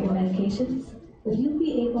confused about your medications. Will you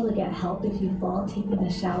be able to get help if you fall taking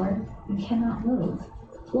a shower and cannot move?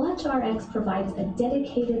 WatchRx provides a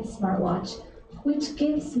dedicated smartwatch which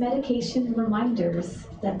gives medication reminders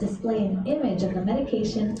that display an image of the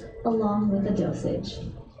medication along with the dosage.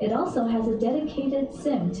 It also has a dedicated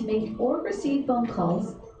SIM to make or receive phone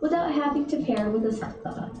calls without having to pair with a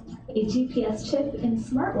smartphone. A GPS chip in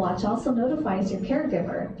smartwatch also notifies your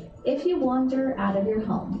caregiver if you wander out of your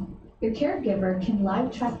home. Your caregiver can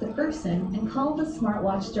live track the person and call the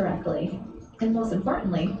smartwatch directly. And most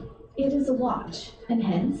importantly, it is a watch, and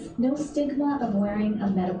hence, no stigma of wearing a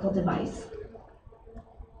medical device.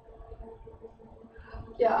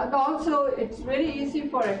 Yeah, and also it's very easy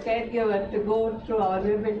for a caregiver to go through our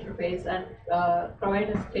web interface and provide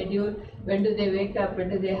a schedule. When do they wake up, when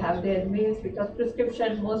do they have their meals, because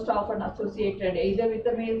prescription most often associated either with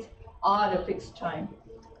the meals or a fixed time.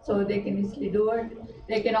 So they can easily do it.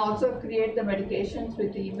 They can also create the medications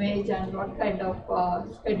with the image and what kind of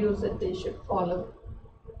schedules that they should follow.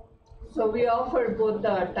 So we offer both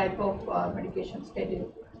the type of medication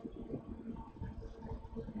schedule.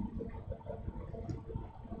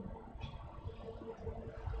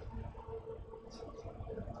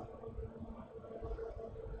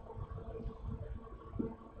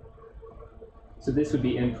 So this would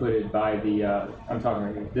be inputted by the, I'm talking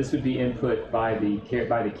right here, this would be input by the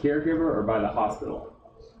caregiver or by the hospital?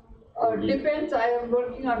 Depends. I am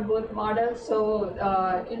working on both models. So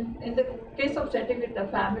in the case of setting with the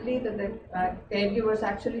family, that the caregivers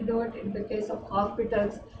actually do it. In the case of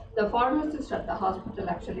hospitals, the pharmacist at the hospital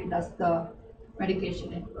actually does the medication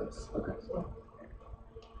inputs. Okay.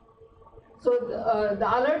 So the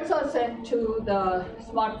alerts are sent to the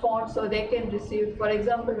smartphone, so they can receive. For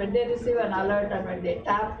example, when they receive an alert and when they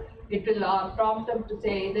tap, it will prompt them to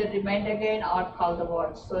say either remind again or call the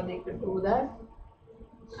watch. So they could do that.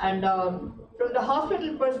 And from the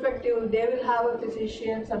hospital perspective, they will have a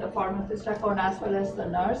physician's and a pharmacist account as well as the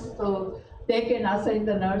nurse. So they can assign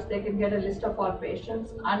the nurse, they can get a list of all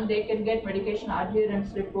patients, and they can get medication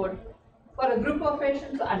adherence report for a group of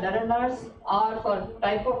patients under a nurse or for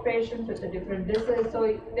type of patients with a different disease.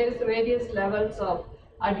 So there is various levels of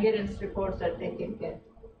adherence reports that they can get.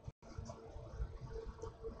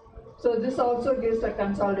 So this also gives a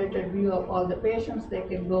consolidated view of all the patients they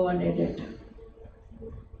can go and edit.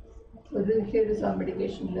 So here is our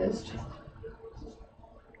medication list.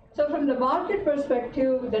 So from the market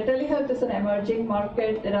perspective, the telehealth is an emerging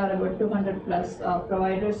market. There are about 200 plus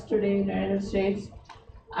providers today in the United States.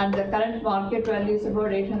 And the current market value is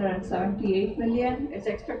about 878 million. It's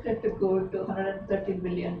expected to go to 130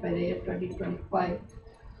 billion by the year 2025.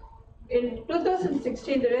 In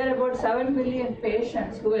 2016, there were about 7 million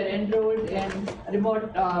patients who were enrolled in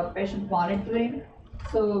remote patient monitoring.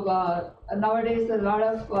 So nowadays, a lot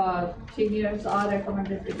of seniors are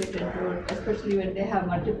recommended to get enrolled, especially when they have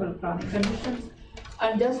multiple chronic conditions.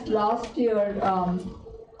 And just last year,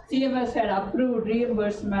 CMS had approved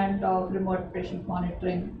reimbursement of remote patient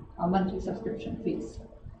monitoring monthly subscription fees.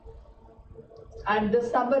 And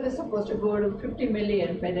this number is supposed to go to 50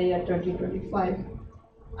 million by the year 2025.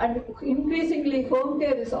 And increasingly, home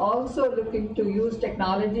care is also looking to use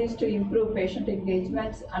technologies to improve patient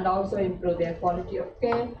engagements and also improve their quality of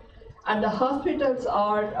care. And the hospitals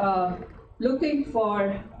are looking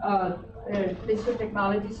for digital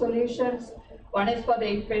technology solutions. One is for the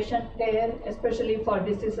inpatient care, especially for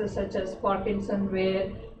diseases such as Parkinson, where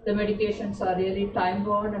the medications are really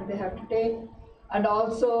time-bound and they have to take. And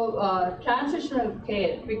also transitional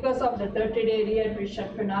care, because of the 30-day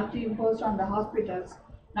readmission penalty imposed on the hospitals.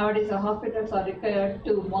 Nowadays, the hospitals are required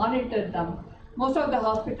to monitor them. Most of the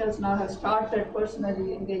hospitals now have started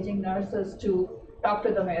personally engaging nurses to talk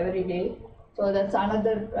to them every day. So that's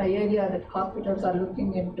another area that hospitals are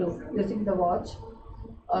looking into, using the watch.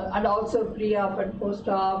 And also pre-op and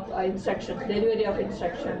post-op instructions, delivery of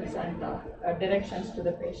instructions and directions to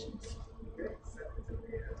the patients.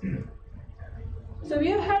 So we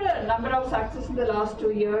have had a number of success in the last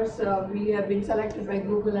 2 years. We have been selected by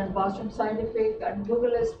Google and Boston Scientific, and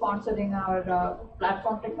Google is sponsoring our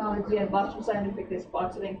platform technology, and Boston Scientific is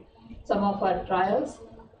sponsoring some of our trials.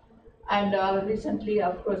 And recently,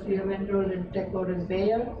 of course, we have enrolled in Techcode and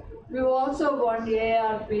Bayer. We've also won the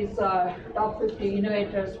AARP's top 50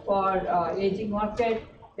 innovators for aging market.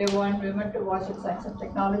 They won Women to Watch in Science and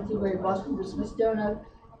Technology by Boston Business Journal.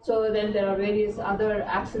 So then there are various other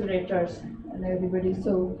accelerators and everybody.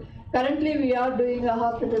 So currently we are doing a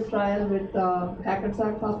hospital trial with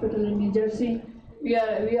Hackensack Hospital in New Jersey.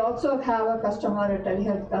 We also have a customer, a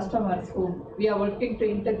telehealth customer, who we are working to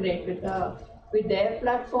integrate with their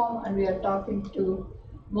platform, and we are talking to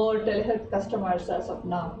more telehealth customers as of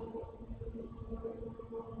now.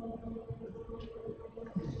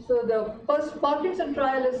 So the first Parkinson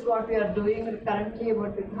trial is what we are doing currently,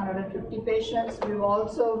 about 150 patients. We've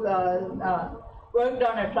also worked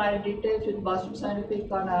on a trial details with Boston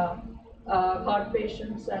Scientific on heart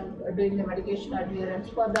patients and doing the medication adherence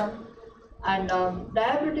for them. And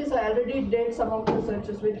diabetes, I already did some of the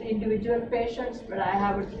researches with individual patients, but I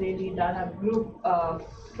haven't really done a group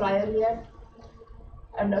trial yet.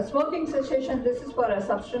 And smoking cessation, this is for a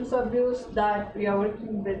substance abuse that we are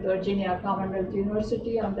working with Virginia Commonwealth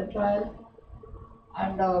University on the trial.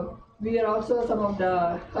 And we are also some of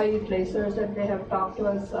the high tracers that they have talked to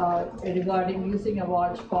us regarding using a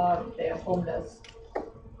watch for their homeless.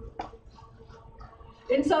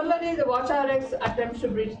 In summary, the WatchRx attempts to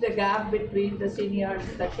bridge the gap between the seniors,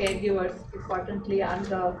 the caregivers, importantly, and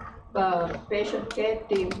the patient care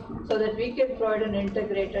team, so that we can provide an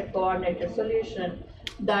integrated, coordinated solution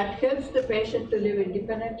that helps the patient to live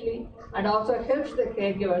independently and also helps the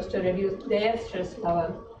caregivers to reduce their stress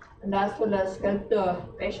level, and as well as help the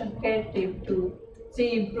patient care team to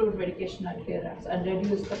see improved medication adherence and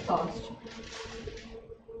reduce the cost.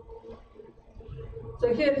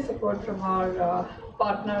 So here is support from our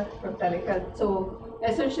partner from telehealth. So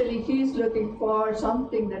essentially he is looking for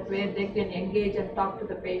something that where they can engage and talk to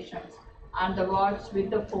the patients, and the watch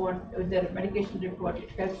with the phone with their medication report,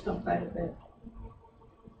 it helps them quite a bit.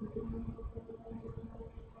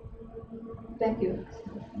 Thank you.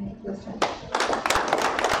 Any questions?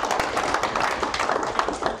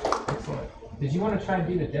 Excellent. Did you want to try and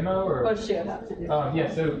do the demo, or? Oh, sure, absolutely.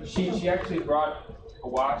 Yeah. So she actually brought a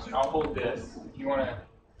watch, and I'll hold this. If you want to,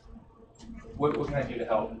 what can I do to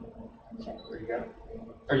help? There you go.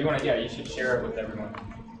 Or you want to? Yeah, you should share it with everyone.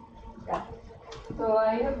 Yeah. So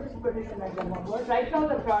I have just put it in a demo board. Right now,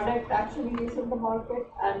 the product actually is in the market,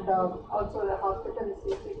 and also the hospital is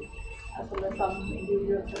using, as well as some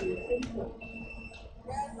individuals are using. So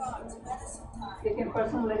they can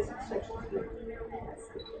personalize instructions with.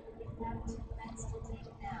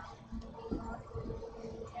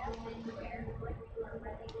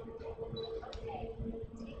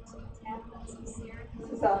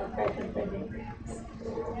 This is our patent pending.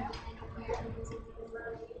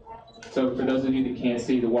 So for those of you that can't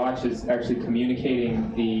see, the watch is actually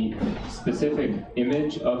communicating the specific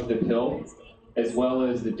image of the pill, as well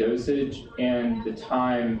as the dosage and the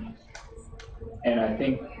time, and I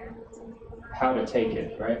think how to take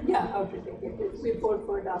it, right? Yeah, how to take it. It's before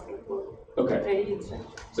food, after food. Okay. Ready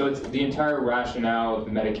instruction. So it's the entire rationale of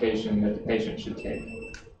the medication that the patient should take.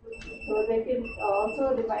 So they can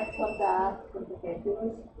also remind from the app from the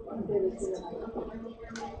caregivers once they receive an item.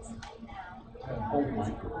 Hold the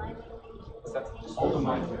mic. Just hold the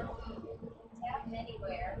mic there. Tap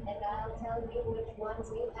anywhere, and I'll tell you which ones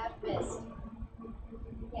you have missed.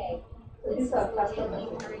 Okay. So these are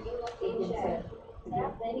customers. For you, okay, check.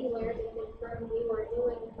 Tap anywhere to confirm you are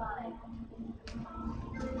doing fine.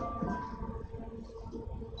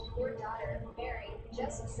 Your daughter, Mary,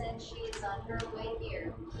 just said she is on her way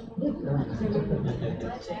here.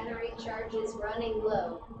 My battery charge is running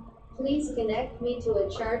low. Please connect me to a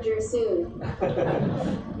charger soon.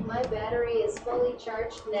 My battery is fully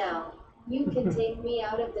charged now. You can take me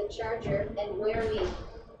out of the charger and wear me.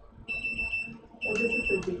 So this is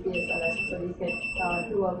the GPS alert, so you can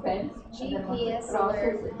do a fence. GPS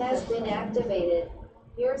alert has been activated.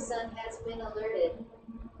 Your son has been alerted.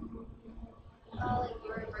 Calling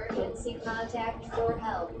your emergency contact for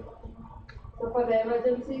help. So for the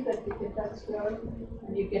emergency, that you can touch here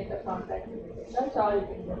and you get the contact. That's all you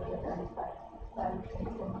can get the time.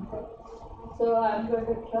 So I'm going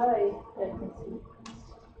to try. Let me see.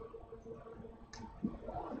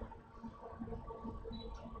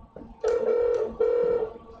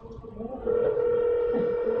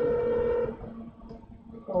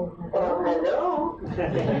 Oh, hello.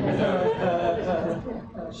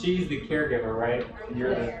 She's the caregiver, right?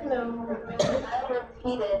 You're the. Hello. I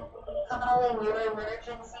repeat it. Calling your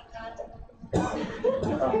emergency contact.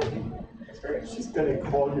 She's gonna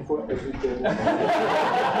call you for everything.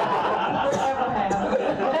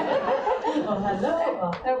 Oh, hello.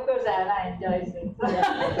 Of course, Anna enjoys it.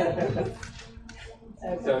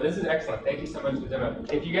 So this is excellent. Thank you so much for the demo.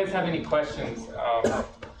 If you guys have any questions,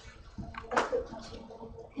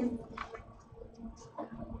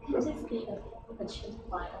 Can this be achieved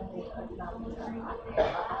by only another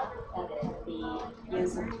app that can be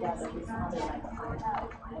used together with other like iHub,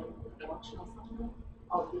 iWatch or something?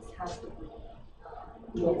 Or this has to be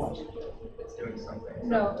it's doing something.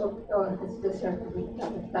 No, it's just have to be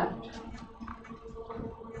done with that.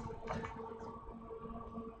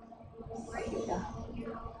 Yeah.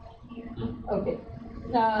 Okay.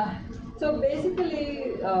 So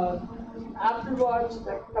basically, Apple Watch,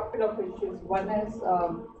 a couple of issues. One is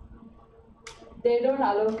they don't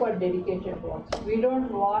allow for dedicated watch. We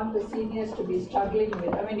don't want the seniors to be struggling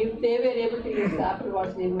with. I mean, if they were able to use the Apple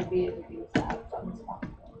Watch, they would be able to use the app on the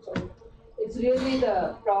smartphone. So it's really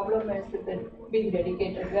the problem is with it being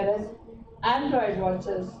dedicated. Whereas Android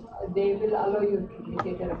watches, they will allow you to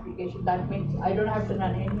dedicate an application. That means I don't have to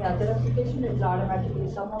run any other application. It's automatically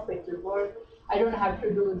some of it will work. I don't have to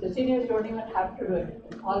do. The seniors don't even have to do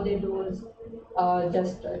anything. All they do is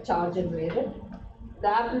just charge and wear it. The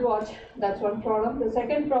Apple Watch, that's one problem. The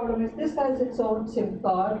second problem is this has its own SIM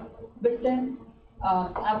card built in.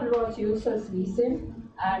 Apple Watch uses eSIM,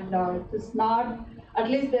 and it's not, at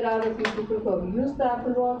least there are a few people who have used the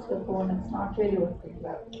Apple Watch, the phone is not really working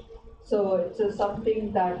well. So it's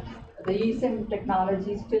something that the eSIM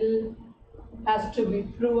technology still has to be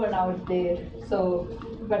proven out there. So,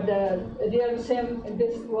 but the real SIM,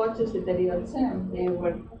 this watches with the real SIM, they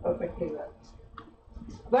work perfectly well.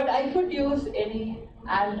 But I could use any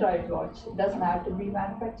Android watch. It doesn't have to be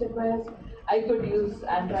manufactured by us. I could use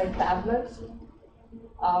Android tablets.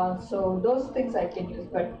 So those things I can use,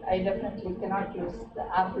 but I definitely cannot use the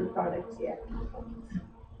Apple products yet.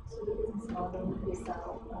 So the business model will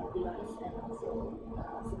sell device and also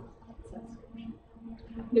subscription.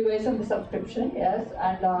 device on the subscription, yes.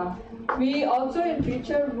 And we also in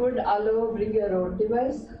future would allow bring your own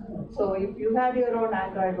device. So if you had your own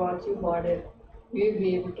Android watch, you bought it, we will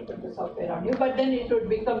be able to put the software on you, but then it would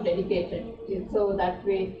become dedicated. So that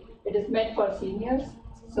way it is meant for seniors,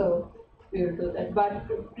 so we will do that.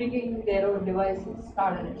 But bringing their own device is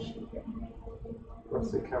not an issue.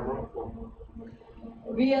 What's the camera for?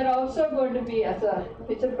 We are also going to be, as a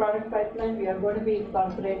future product pipeline, we are going to be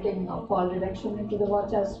incorporating fall detection into the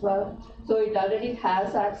watch as well. So it already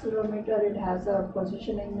has accelerometer, it has a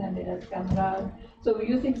positioning, and it has camera. So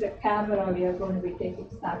using the camera, we are going to be taking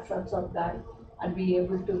snapshots of that and be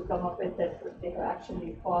able to come up with that they have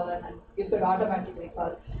actually fallen, and you could automatically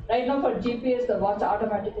call. Right now for GPS, the watch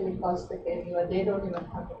automatically calls the caregiver. They don't even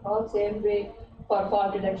have to call. Same way for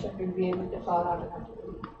fall detection, we'll be able to call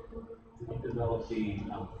automatically. You develop the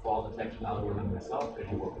fall detection algorithm yourself, or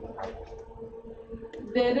you work with a partner?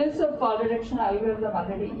 There is a fall detection algorithm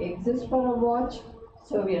already exists for a watch,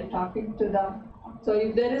 so we are talking to them. So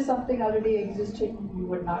if there is something already existing, we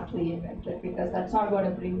would not reinvent it because that's not going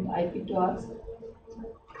to bring IP to us.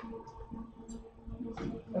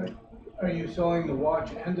 Are you selling the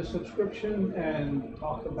watch and the subscription, and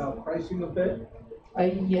talk about pricing a bit?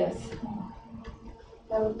 Yes.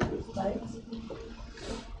 That would be slides.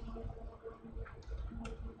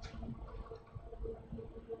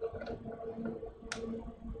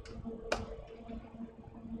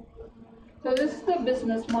 So this is the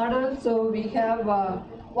business model. So we have a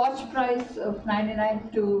watch price of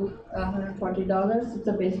 $99 to $140. It's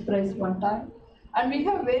a base price one time. And we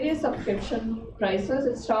have various subscription prices.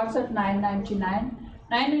 It starts at $9.99.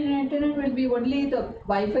 $9.99 will be only the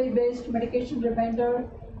Wi-Fi based medication reminder,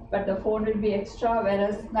 but the phone will be extra,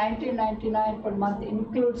 whereas $19.99 per month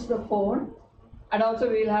includes the phone. And also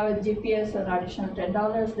we will have a GPS, an additional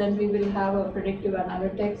 $10. Then we will have a predictive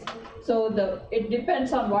analytics. So it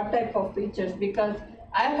depends on what type of features, because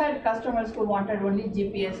I've had customers who wanted only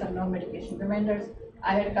GPS and no medication reminders.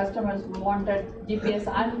 I had customers who wanted GPS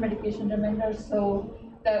and medication reminders. So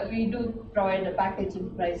we do provide a packaging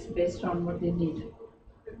price based on what they need.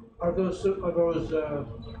 Are those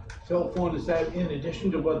cell phones, is that in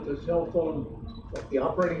addition to what the cell phone, what the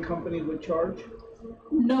operating company would charge?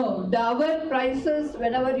 No, our prices,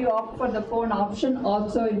 whenever you opt for the phone option,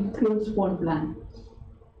 also includes phone plan.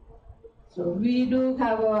 So we do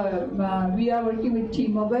have we are working with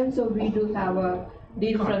T-Mobile, so we do have a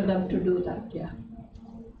deal from them to do that, yeah.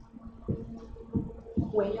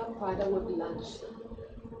 When your product will be launched?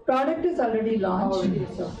 Product is already launched. Already.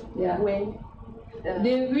 So, yeah. When?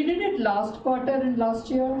 We did it last quarter and last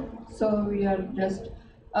year, so we are just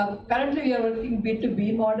currently we are working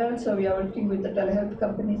B2B model, so we are working with the telehealth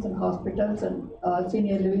companies and hospitals and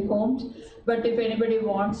senior living homes. But if anybody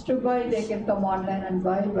wants to buy, they can come online and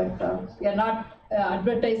buy, but we are not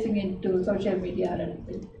advertising into social media or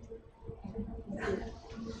anything.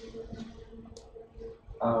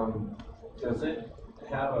 Does it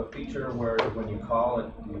have a feature where when you call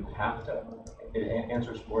it, it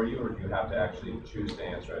answers for you, or do you have to actually choose to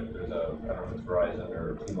answer it? There's I don't know if it's Verizon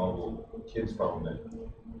or T-Mobile kids phone that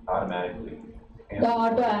automatically answers. The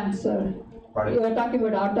auto answer. Pardon? You were talking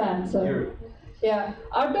about auto answer. Yeah,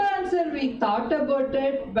 auto answer, we thought about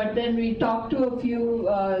it, but then we talked to a few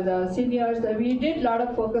the seniors. We did a lot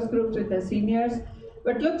of focus groups with the seniors,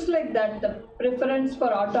 but looks like that the preference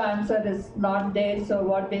for auto answer is not there. So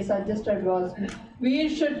what they suggested was we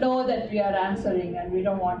should know that we are answering and we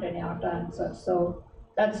don't want any auto answer. So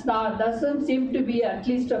doesn't seem to be at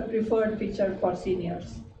least a preferred feature for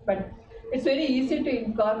seniors. But it's very easy to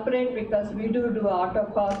incorporate because we do auto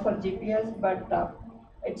call for GPS, but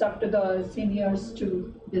it's up to the seniors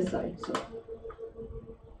to decide. So.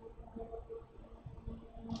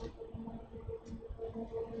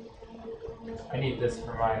 I need this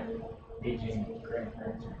for my aging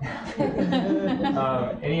grandparents.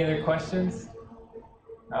 Any other questions?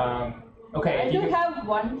 Okay. I do have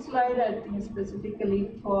one slide, I think,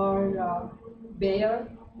 specifically for Bayer.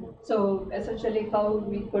 So essentially how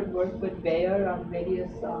we could work with Bayer on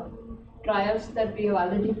various trials that we have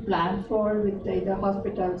already planned for with either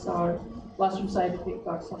hospitals or Boston Scientific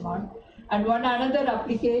or someone. And another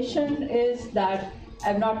application is that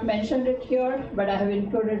I've not mentioned it here, but I have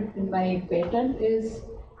included in my patent, is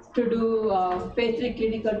to do phase 3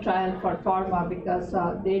 clinical trial for pharma, because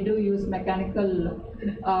they do use mechanical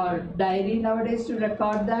diary nowadays to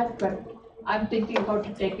record that, but I'm thinking how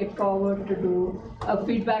to take it forward to do a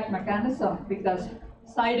feedback mechanism, because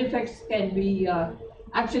side effects can be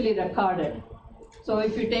actually recorded. So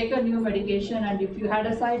if you take a new medication and if you had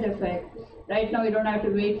a side effect, Right now, you don't have to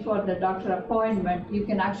wait for the doctor appointment. You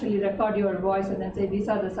can actually record your voice and then say, these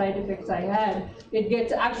are the side effects I had. It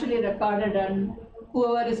gets actually recorded, and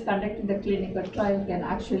whoever is conducting the clinical trial can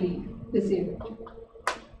actually receive it.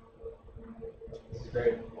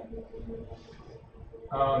 Great.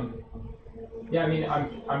 Yeah, I mean,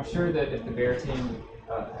 I'm sure that if the Bear team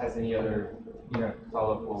has any other,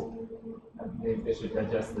 follow-up, maybe they should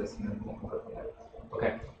digest this and then we'll go from there.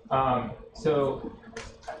 Okay. So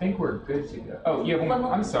I think we're good to go. Oh, you have one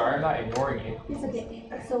more? I'm sorry, I'm not ignoring you. It's okay.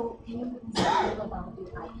 So can you talk about the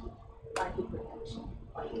IP protection?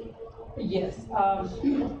 Yes,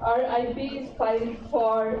 our IP is filed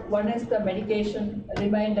for, one is the medication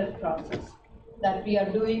reminder process, that we are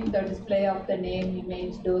doing the display of the name,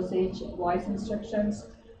 image, dosage, voice instructions,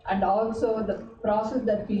 and also the process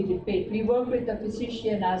that we repeat. We work with the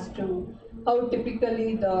physician as to how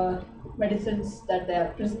typically the medicines that they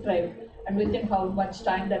are prescribed and within how much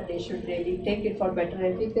time that they should really take it for better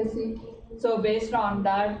efficacy. So based on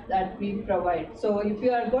that we provide. So if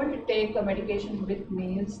you are going to take a medication with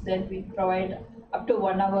meals, then we provide up to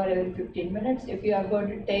 1 hour every 15 minutes. If you are going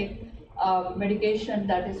to take medication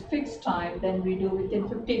that is fixed time, then we do within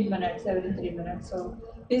 15 minutes, every 3 minutes. So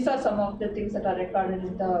these are some of the things that are recorded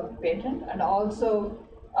in the patent. And also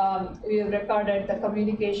we have recorded the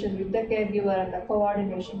communication with the caregiver and the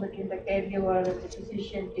coordination between the caregiver and the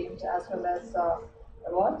physician teams, as well as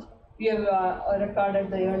what? We have recorded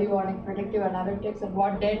the early warning predictive analytics and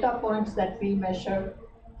what data points that we measure.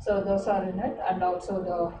 So those are in it, and also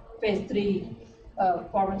the phase 3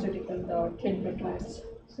 pharmaceutical clinical trials.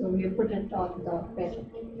 So we put it on the patent.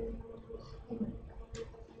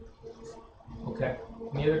 Okay.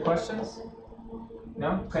 Any other questions?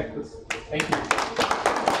 No? Okay, thank you.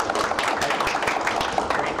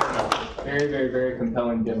 Great demo. Very, very, very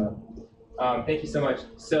compelling demo. Thank you so much.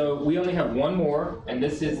 So we only have one more, and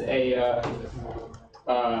this is a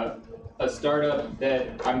startup that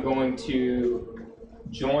I'm going to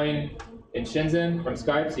join in Shenzhen from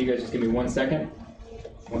Skype. So you guys just give me 1 second.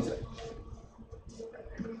 1 second.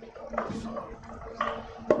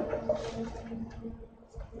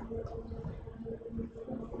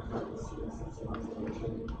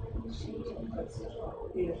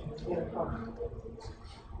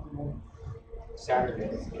 Saturday.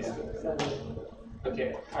 Yeah.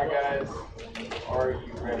 Okay. Hi guys. Are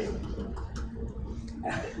you ready?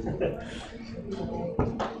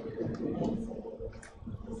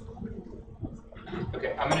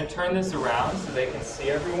 Okay. I'm going to turn this around so they can see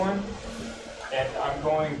everyone, and I'm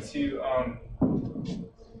going to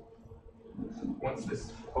once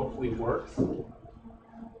this hopefully works.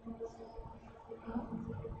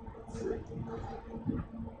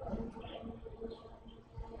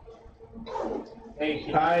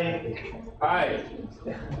 Hey, hi.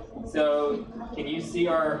 So, can you see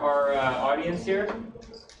our audience here?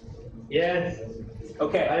 Yes.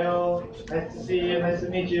 Okay. Hello. Nice to see you. Nice to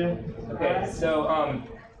meet you. Okay. So,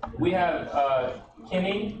 we have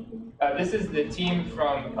Kenny. This is the team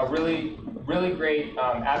from a really great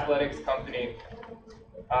athletics company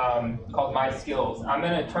called My Skills. I'm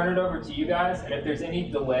going to turn it over to you guys, and if there's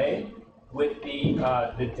any delay with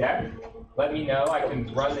the deck, let me know. I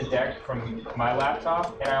can run the deck from my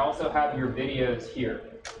laptop, and I also have your videos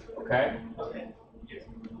here. Okay? Okay.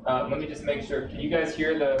 Let me just make sure. Can you guys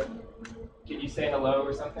hear can you say hello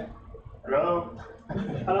or something? Hello?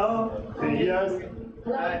 Hello? Can you hear us?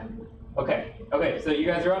 Hi. Okay. Okay, so you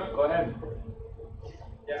guys are up. Go ahead.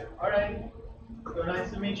 Yeah. All right. So nice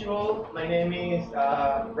to meet you all. My name is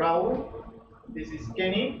Raul. This is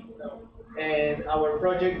Kenny. And our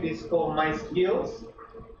project is called My Skills.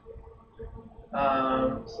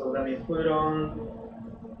 So let me put on.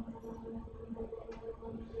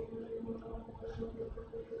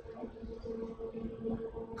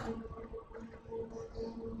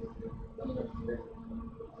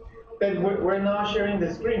 But we're not sharing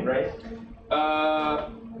the screen, right?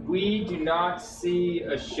 We do not see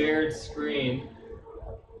a shared screen.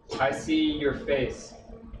 I see your face.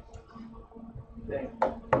 Okay.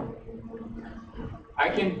 I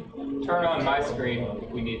can turn on my screen if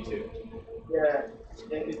we need to. Yeah.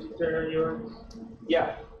 Can you turn on yours?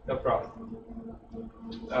 Yeah, no problem.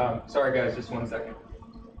 Sorry guys, just 1 second.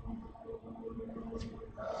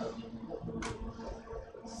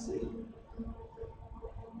 Let's see.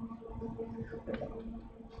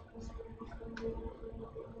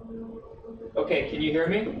 Okay, can you hear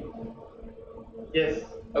me? Yes.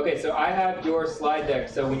 Okay, so I have your slide deck,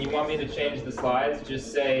 so when you want me to change the slides,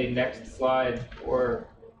 just say next slide, or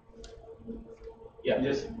yeah,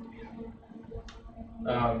 just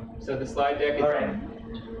so the slide deck is all right.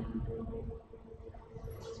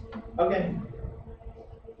 Okay.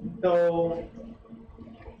 So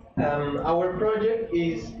our project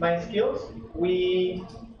is My Skills. We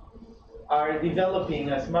are developing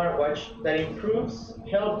a smartwatch that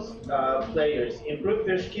helps players improve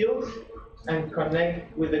their skills and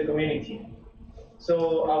connect with the community.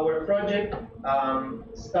 So our project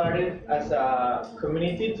started as a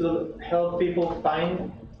community to help people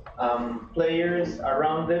find players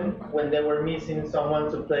around them when they were missing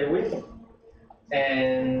someone to play with.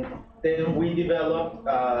 And then we developed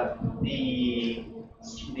the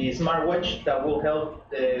smartwatch that will help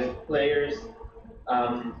the players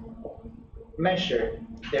measure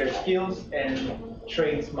their skills and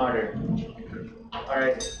train smarter. All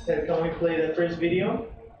right, Ted, can we play the first video?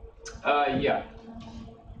 Yeah.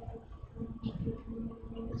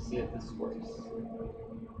 Let's see if this works.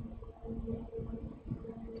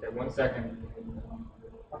 Okay, 1 second.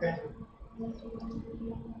 Okay.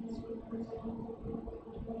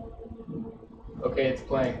 Okay, it's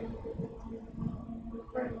playing.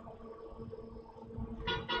 Right.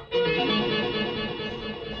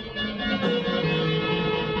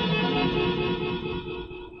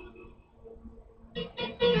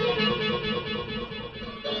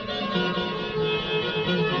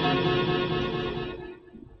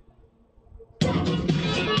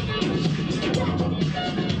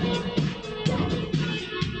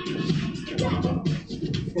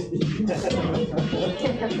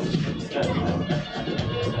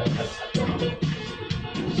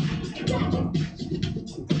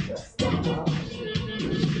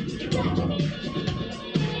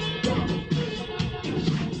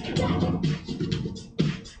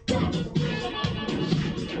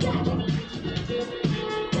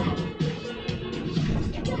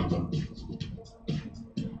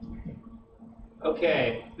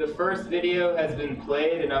 Okay, the first video has been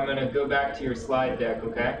played, and I'm going to go back to your slide deck,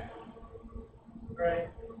 okay? Right.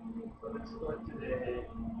 So let's go to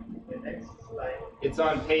the next slide. It's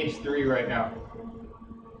on page 3 right now.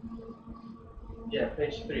 Yeah,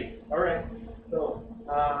 page 3. All right. So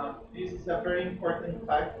this is a very important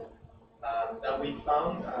fact that we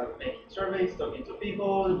found making surveys, talking to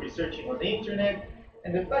people, researching on the internet.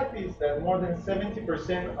 And the fact is that more than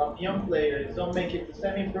 70% of young players don't make it to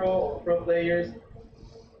semi-pro or pro players,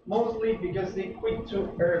 mostly because they quit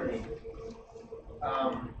too early.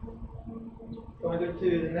 Can we go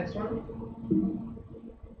to the next one?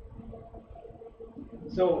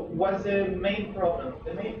 So what's the main problem?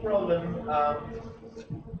 The main problem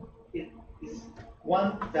is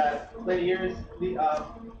one that players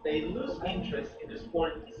they lose interest in the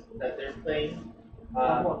sport that they're playing.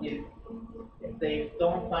 If they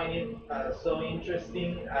don't find it so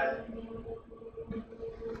interesting,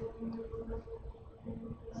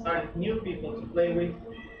 starting new people to play with.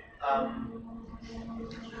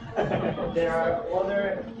 There are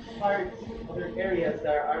other parts, other areas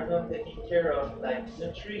that are not taken care of, like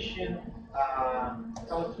nutrition,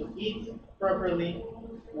 how to eat properly.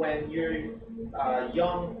 When you're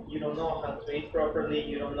young, you don't know how to eat properly,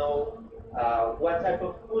 you don't know what type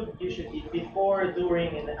of food you should eat before,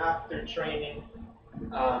 during, and after training,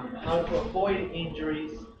 how to avoid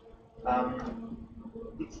injuries.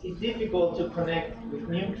 It's difficult to connect with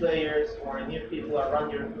new players or new people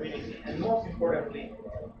around your community, and most importantly,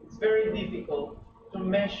 it's very difficult to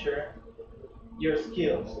measure your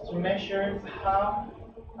skills, to measure how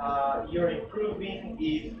you're improving,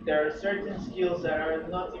 if there are certain skills that are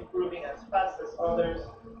not improving as fast as others,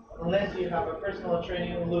 unless you have a personal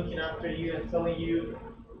trainer looking after you and telling you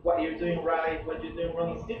what you're doing right, what you're doing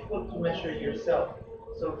wrong. It's difficult to measure yourself.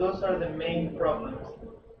 So those are the main problems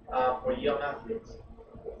for young athletes.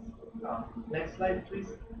 Next slide,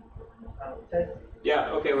 please. Ted.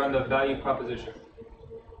 Yeah, okay, we're on the value proposition.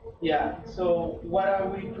 Yeah, so what are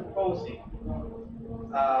we proposing?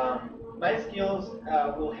 My Skills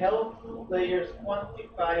will help players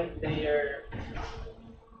quantify their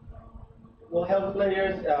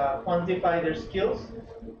skills.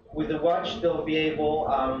 With the watch, they'll be able,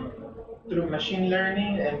 through machine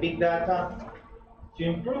learning and big data, to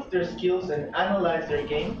improve their skills and analyze their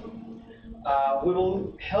game. We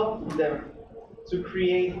will help them to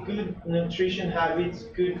create good nutrition habits,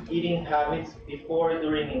 good eating habits before,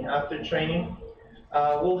 during, and after training.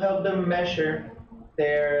 We'll help them measure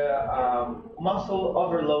their muscle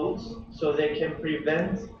overloads so they can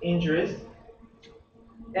prevent injuries.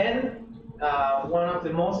 And one of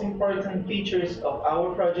the most important features of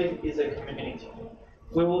our project is a community.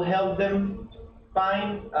 We will help them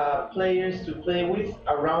find players to play with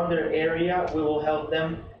around their area. We will help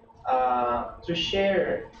them to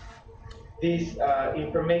share this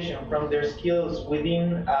information from their skills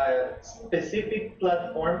within a specific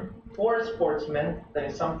platform for sportsmen. That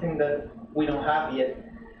is something that we don't have yet.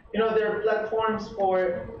 You know, there are platforms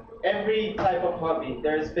for every type of hobby.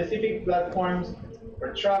 There are specific platforms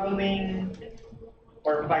for traveling,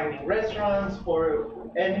 for finding restaurants, for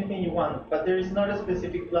anything you want, but there is not a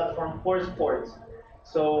specific platform for sports.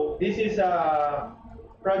 So this is a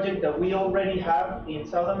project that we already have in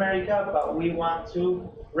South America, but we want to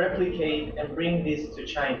replicate and bring this to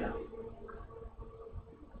China.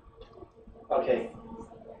 Okay.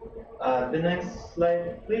 The next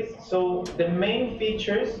slide, please. So the main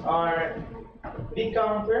features are big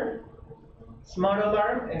counter, smart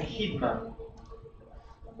alarm, and heat map.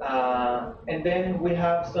 And then we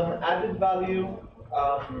have some added value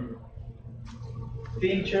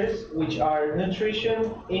features, which are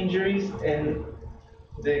nutrition, injuries, and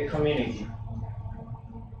the community.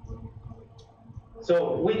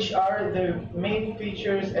 So which are the main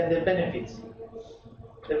features and the benefits?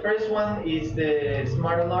 The first one is the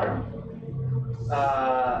smart alarm.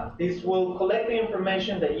 This will collect the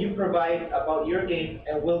information that you provide about your game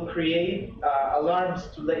and will create alarms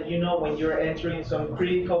to let you know when you're entering some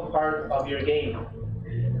critical part of your game.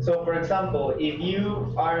 So for example, if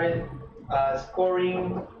you are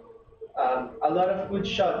scoring a lot of good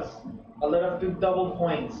shots, a lot of good double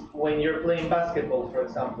points when you're playing basketball, for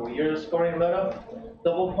example, you're scoring a lot of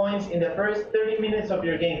double points in the first 30 minutes of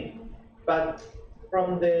your game, but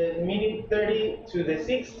from the minute 30 to the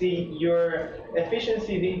 60, your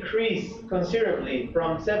efficiency decreased considerably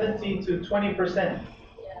from 70 to 20%.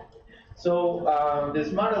 So the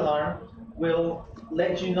smart alarm will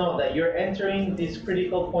let you know that you're entering this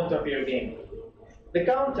critical point of your game. The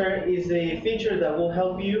counter is a feature that will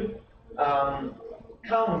help you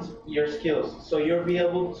count your skills. So you'll be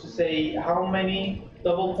able to say how many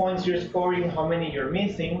double points you're scoring, how many you're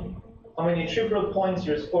missing, how many triple points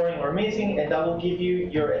you're scoring or missing, and that will give you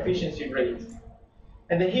your efficiency rate.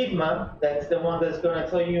 And the heat map, that's the one that's going to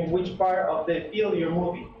tell you in which part of the field you're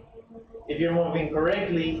moving. If you're moving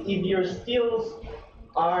correctly, if your skills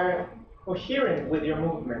are coherent with your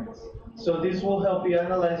movements. So this will help you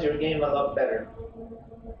analyze your game a lot better.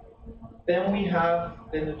 Then we have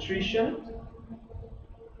the nutrition.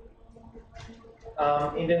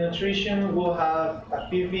 In the nutrition, we'll have a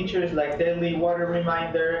few features like daily water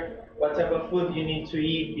reminder, what type of food you need to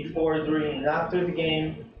eat before, during, and after the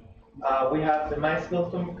game. We have the My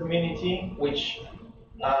Skills community, which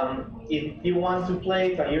if you want to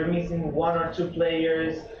play, but you're missing one or two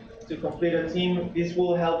players to complete a team, this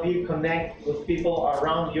will help you connect with people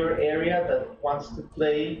around your area that wants to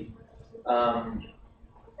play.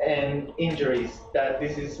 And injuries, that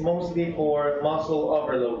this is mostly for muscle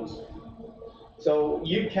overloads. So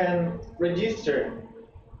you can register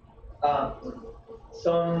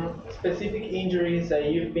some specific injuries that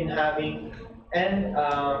you've been having, and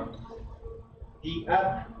the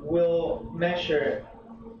app will measure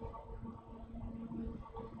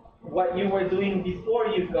what you were doing before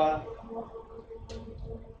you got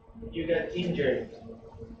injured.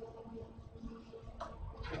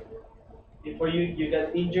 Before you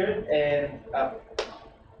got injured, and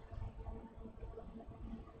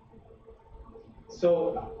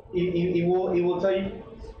so it will tell you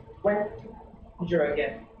when injure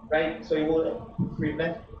again, right? So it will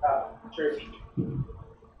prevent future injury.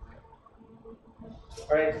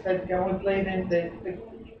 All right, Ted, can we play then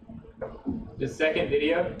the second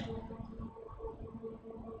video?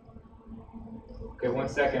 Okay, 1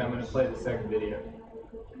 second. I'm going to play the second video.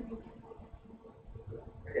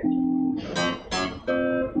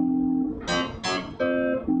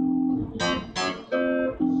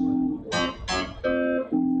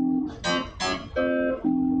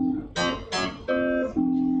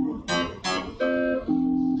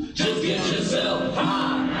 Just get yourself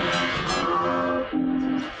high.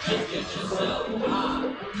 Just get yourself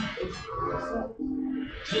high.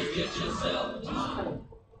 Just get yourself high.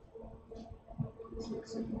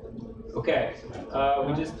 Okay,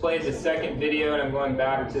 we just played the second video, and I'm going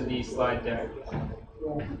back to the slide deck.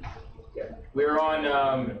 We're on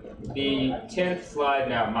the 10th slide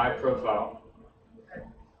now, my profile.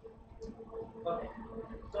 Okay.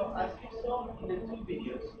 So as you saw in the two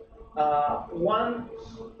videos, one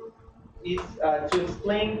is to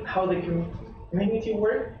explain how the community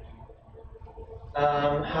works,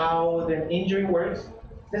 how the injury works.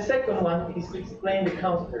 The second one is to explain the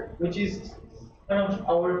counter, which is one of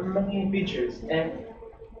our main features. And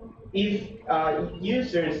if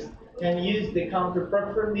users can use the counter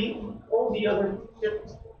properly, all the other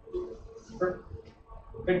features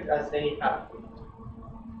perfect as they have.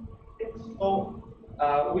 So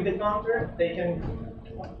with the counter, they can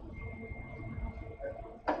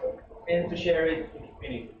and to share it in the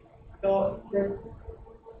community. So the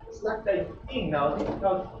Slack that you're seeing now, this is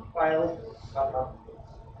how files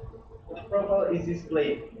the profile is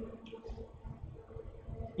displayed.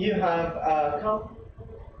 You have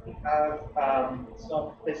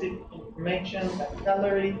some specific information like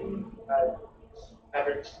calorie,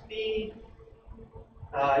 average speed.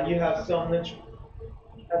 You have some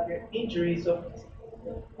injuries of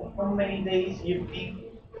how many days you've been,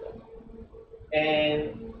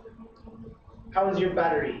 and how is your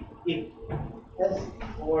battery? If yes,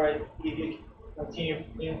 or if you continue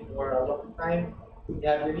playing for a long time, you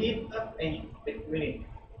have your heat up and you the community.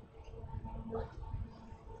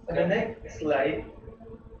 On the next slide,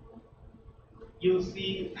 you'll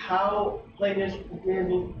see how players will be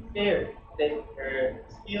able to share their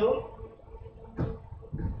skill,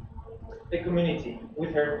 the community,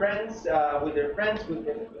 with their friends, with their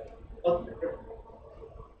other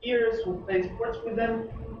peers who play sports with them.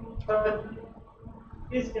 But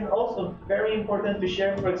this can also be very important to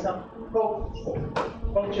share, for example,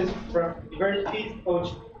 coaches from universities,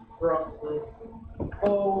 coaches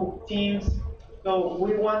from teams. So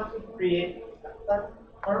we want to create a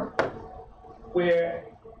platform where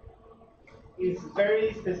it's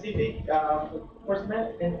very specific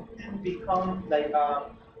enforcement and can become like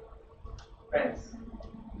friends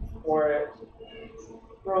for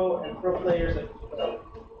pro players as well.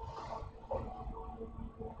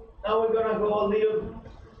 Now we're gonna go a little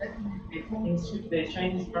into the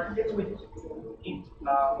Chinese market, which is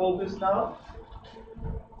focus now.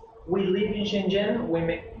 We live in Shenzhen.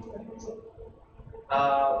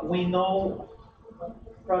 We know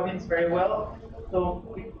province very well, so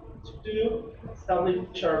to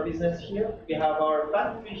establish our business here, we have our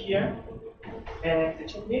factory here, and the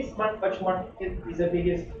Chinese smartwatch market is the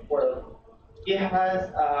biggest in the world. It has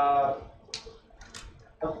a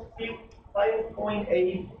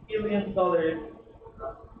 $5.8 billion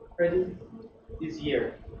credit this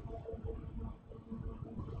year,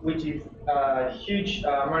 which is a huge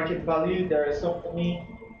market value. There are so many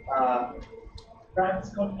brands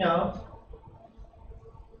coming out.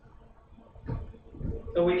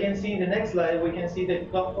 So we can see in the next slide, we can see the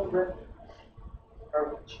global revenue,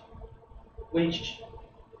 which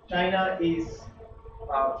China is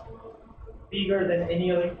bigger than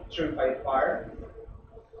any other country by far,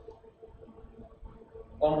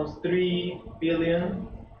 almost 3 billion.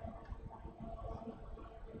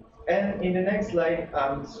 And in the next slide,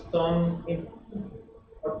 some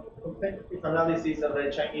competitive analysis of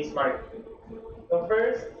the Chinese market. So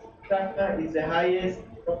first, China is the highest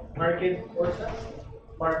market for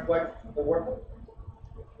smartwatch in the world.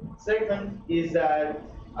 Second is that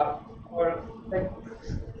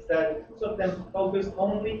most of them focus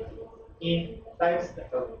only in types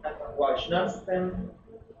of watch, not them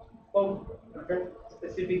focus on a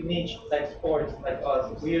specific niche like sports, like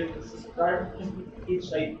us. We start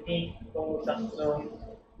each like me, Samsung.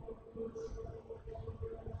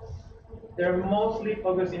 They're mostly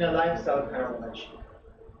focused in a lifestyle kind of watch.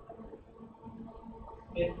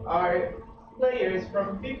 It are players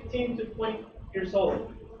from 15 to 20 years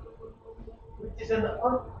old, which is an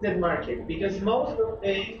unlimited market because most of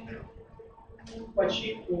the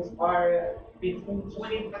watches are between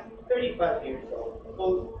 25 and 35 years old.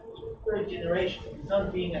 So third generation is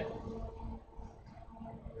not being a.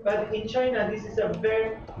 But in China, this is a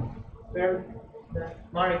very, very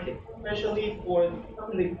market, especially for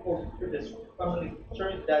family culture, the family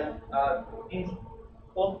culture that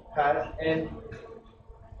both has, and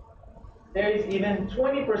there is even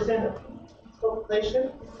 20% of the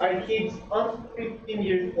population are kids under 15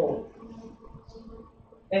 years old.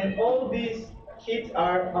 And all these kids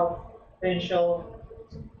are of potential.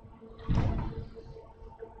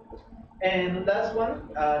 And last one,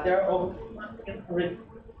 there are over 100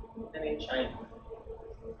 in China.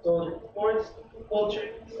 So the sports culture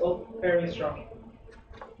is also very strong.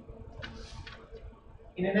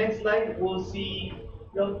 In the next slide, we'll see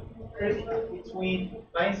the comparison between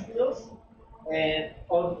my skills and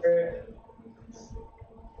other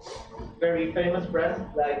very famous brands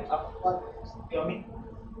like iHub, Xiaomi.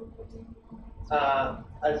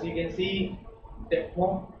 As you can see, the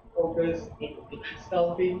more focus in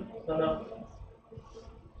selfie, none of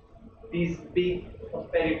these big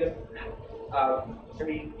competitors are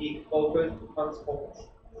very big focus on sports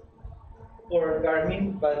for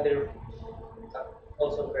Garmin, but they're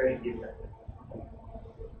also very different.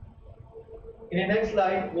 In the next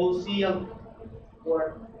slide, we'll see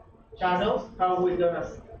for channels how we're gonna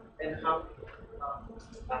and how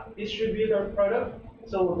distribute our product.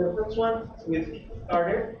 So the first one is with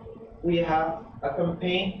Kickstarter. We have a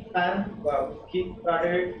campaign plan about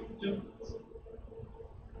Kickstarter 2.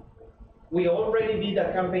 We already did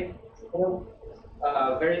a campaign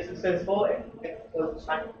very successful and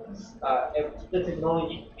the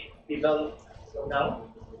technology developed so now.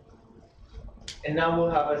 And now we'll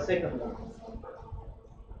have a second one.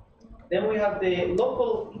 Then we have the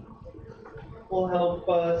local will help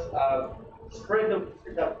us spread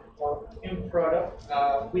the new product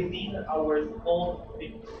within our own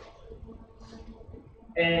business.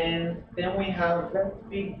 And then we have very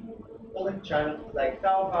big public channels like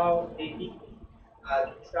Taobao, AD,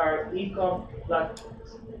 these are e-com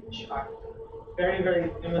platforms which are very, very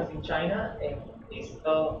famous in China, and they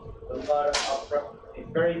sell a lot of products. It's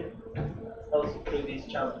very also through these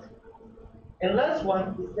channels. And last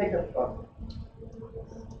one is Techcode,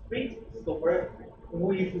 street store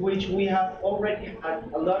with which we have already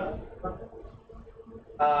had a lot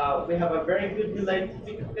of we have a very good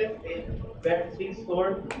relationship with them, a very big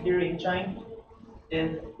store here in China,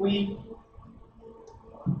 and we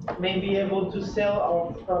may be able to sell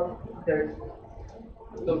our product there.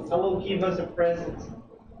 So that will give us a presence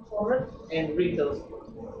and retail stores.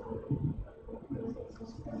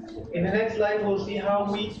 In the next slide, we'll see how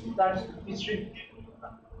we start to distribute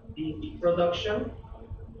the production.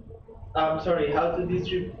 How to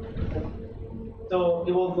distribute. So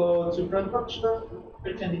it will go to production,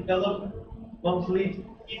 research and development, monthly,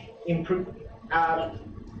 improving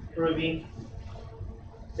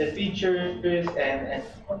the features, and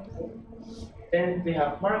then we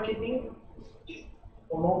have marketing,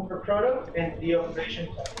 promote the product, and the operation.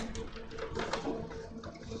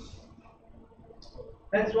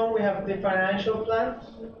 Next one, we have the financial plan.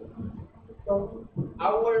 So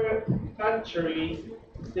our factory,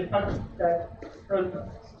 the factory that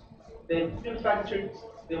products, the two factories,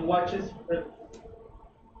 the watches.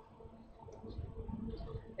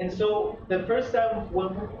 And so the first time when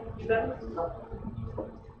we did that,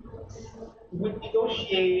 we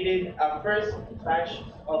negotiated a first batch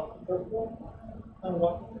of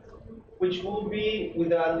which will be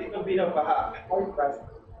with a little bit of a high price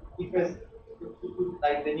because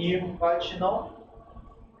like the new batch and all.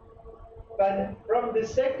 But from the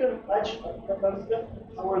second batch of production,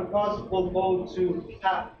 our cost will go to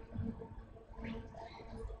half.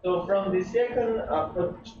 So from the second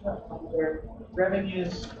production, our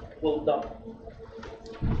revenues will double.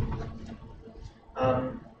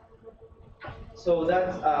 So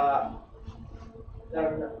that's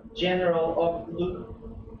the general outlook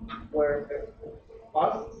where the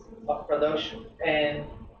costs of production and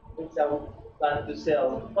it's our plan to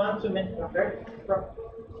sell. We want to make a very product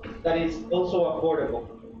that is also affordable.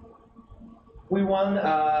 We want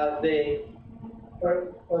the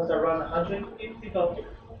cost around $150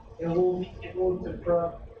 and we'll be able to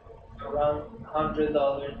produce around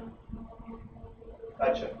 $100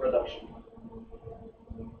 batch of production.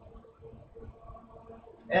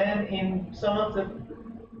 And in some of the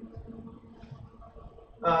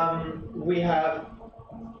we have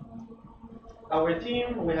our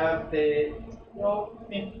team, we have the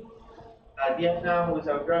Diana, who is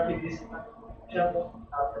our graphic designer,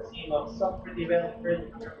 a team of software developers,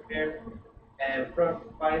 and product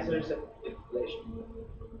advisors and installation.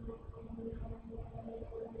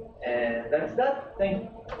 And that's that. Thank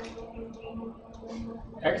you.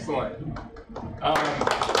 Excellent.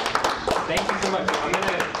 Thank you so much. I'm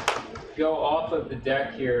going to go off of the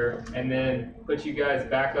deck here and then put you guys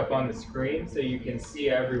back up on the screen so you can see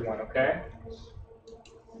everyone, okay?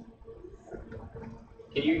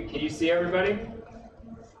 Can you see everybody?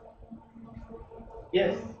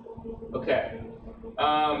 Yes. Okay.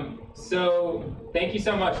 So thank you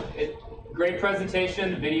so much. Great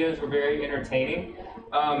presentation. The videos were very entertaining.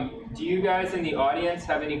 Do you guys in the audience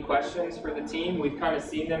have any questions for the team? We've kind of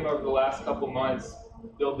seen them over the last couple months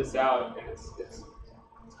build this out, and it's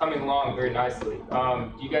coming along very nicely.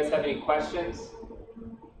 Do you guys have any questions?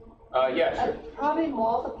 Yeah, sure. Probably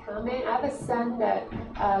more of a comment. I have a son that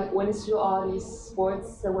went through all these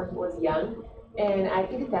sports when he was young, and I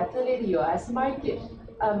think definitely the U.S. market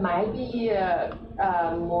might be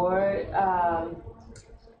more.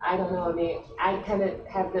 I don't know. I mean, I kind of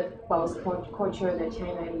have the both culture, the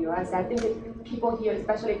China and U.S. I think that people here,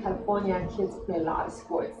 especially California, kids play a lot of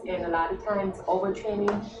sports, and a lot of times overtraining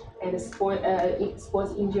and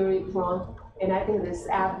sports injury prone. And I think this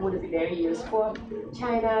app would be very useful.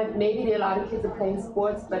 China, maybe there are a lot of kids are playing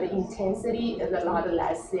sports, but the intensity is a lot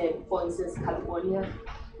less than, for instance, California.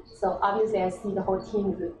 So obviously, I see the whole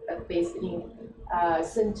team is based in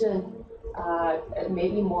Shenzhen.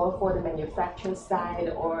 Maybe more for the manufacturer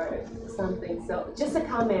side or something. So just a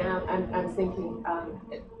comment, I'm thinking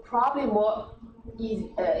probably more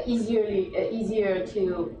easier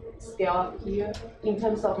to scale up here in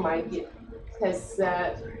terms of market. Because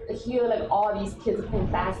here, like all these kids playing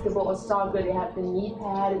basketball or soccer, they have the knee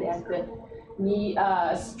pad, they have the knee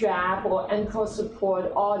strap or ankle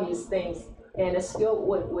support, all these things, and still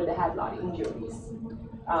would have a lot of injuries.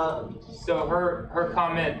 So her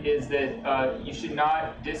comment is that you should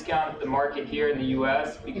not discount the market here in the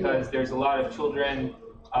U.S. because there's a lot of children,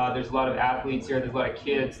 there's a lot of athletes here, there's a lot of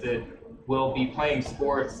kids that will be playing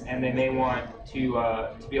sports, and they may want to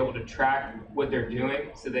be able to track what they're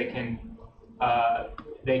doing so they can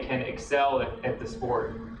excel at the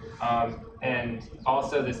sport. And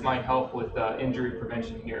also this might help with injury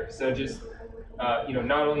prevention here. So just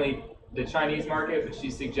not only the Chinese market, but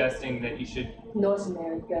she's suggesting that you should North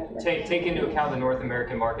America. take into account the North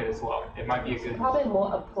American market as well. It might be a good. Probably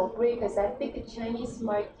more appropriate because I think the Chinese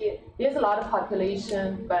market, there's a lot of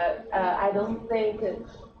population, but I don't think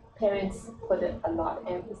parents put a lot of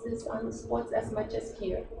emphasis on sports as much as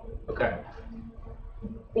here. Okay.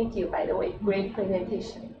 Thank you, by the way. Great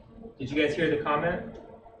presentation. Did you guys hear the comment?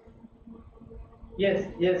 Yes,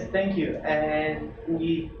 thank you. And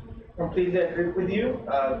we completely agree with you.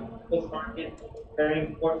 This market very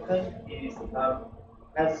important. It is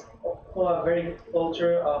has also a very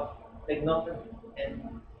culture of technology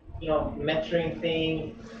and measuring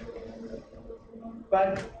things.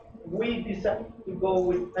 But we decided to go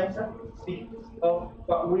with China because of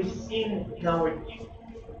what we've seen in our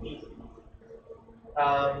community.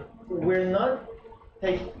 We're not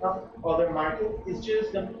taking up other markets. It's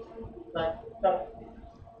just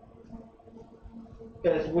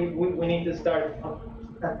because we need to start.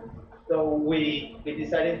 So we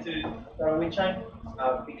decided to start with China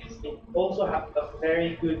because it also has a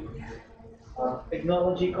very good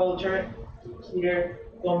technology culture. Here,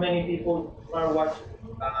 so many people are watching.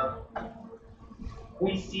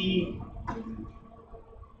 We see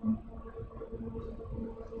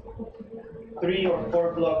 3 or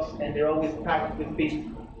 4 blocks, and they're always packed with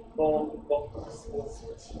people.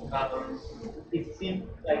 It seems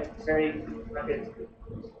like very good market.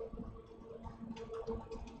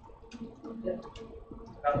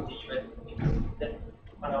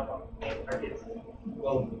 One of our main markets.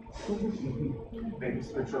 Well, maybe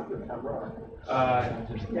switch up the camera.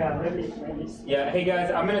 Yeah, maybe. Yeah. Hey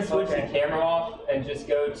guys, I'm gonna switch the camera off and just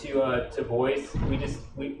go to voice.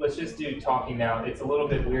 Let's just do talking now. It's a little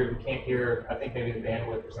bit weird. We can't hear. I think maybe the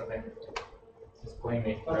bandwidth or something. Just blame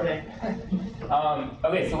me. Okay.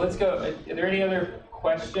 Okay. So let's go. Are there any other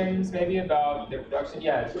questions maybe about their production?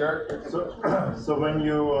 Yeah, Dirk. So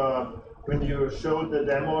when you showed the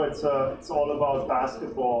demo, it's all about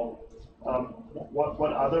basketball.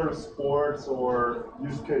 What other sports or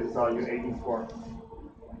use cases are you aiming for?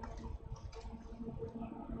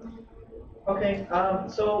 Okay,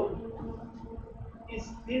 so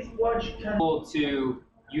this watch can to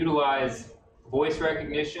utilize voice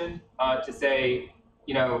recognition to say,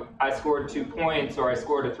 I scored 2 points or I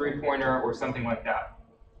scored a 3-pointer or something like that.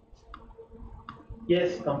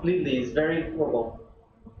 Yes, completely. It's very doable.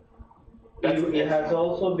 It has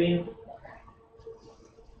also been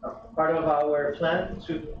part of our plan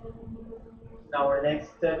to our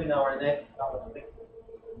next step in our next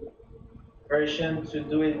version to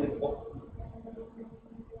do it with.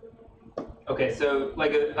 Okay, so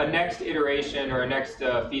like a next iteration or a next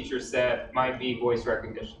feature set might be voice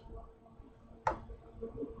recognition.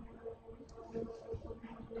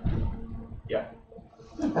 Yeah.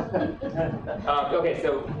 Okay,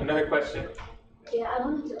 so another question. Yeah, I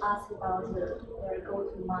wanted to ask about their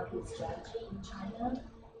go-to-market strategy in China.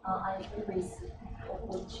 I agree with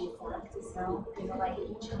what she said just now. Like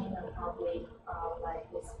in China, probably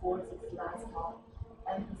like the sports is less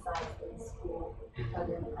emphasized in school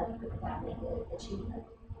rather than academic achievement.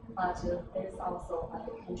 But there's also like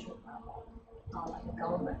a country level, like the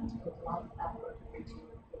government put a lot of effort into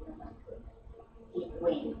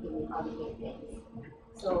win in the Olympic Games.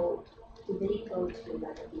 So do they go to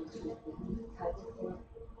like a B2B type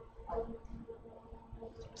of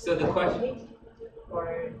So the question,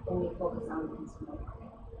 or only focus on consumer market?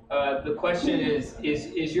 the question is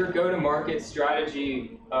your go-to-market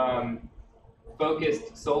strategy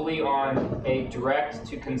focused solely on a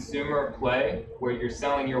direct-to-consumer play where you're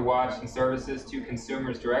selling your watch and services to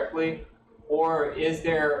consumers directly, or is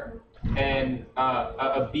there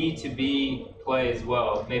a B2B play as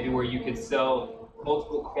well, maybe where you could sell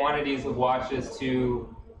multiple quantities of watches to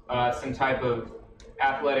some type of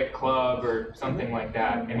athletic club or something like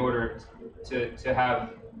that in order to have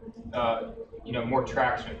more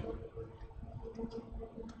traction?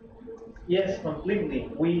 Yes, completely.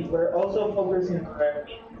 We were also focusing on our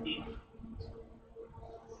B2B,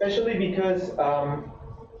 especially because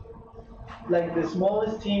like the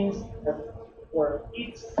smallest teams or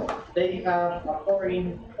kids, they have a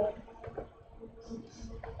foreign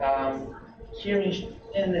here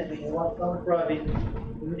in Guatemala province,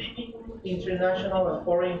 many international and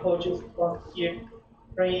foreign coaches come here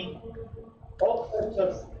train all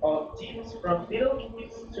sorts of teams from little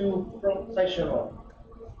kids to professional.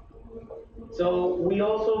 So we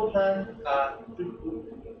also plan to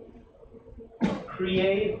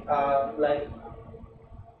create like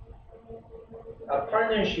a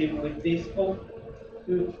partnership with this school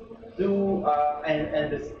to do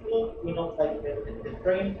and the school, like the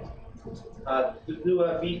train to do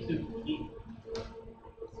a B2B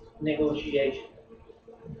negotiation.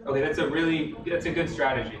 Okay, that's a good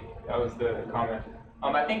strategy. That was the comment.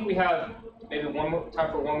 I think we have maybe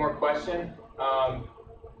time for one more question,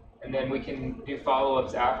 and then we can do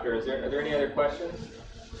follow-ups after. Are there any other questions?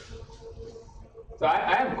 So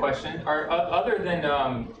I have a question. Other than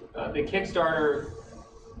the Kickstarter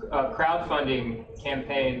crowdfunding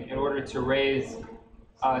campaign in order to raise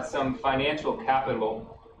some financial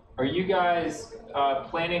capital, are you guys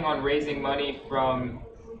planning on raising money from,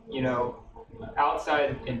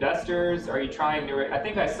 outside investors? Are you trying to? I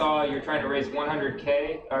think I saw you're trying to raise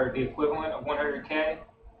 100K or the equivalent of 100K,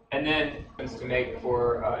 and then to make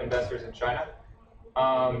for investors in China.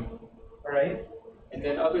 All right. And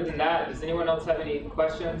then other than that, does anyone else have any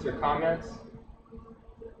questions or comments?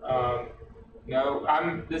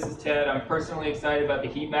 No. This is Ted. I'm personally excited about the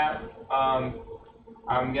heat map.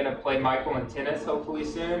 I'm gonna play Michael in tennis hopefully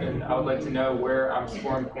soon, and I would like to know where I'm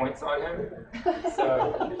scoring points on him.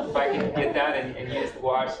 So if I can get that and use the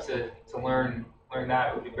watch to learn that,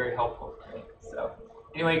 it would be very helpful for me. So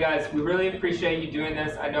anyway, guys, we really appreciate you doing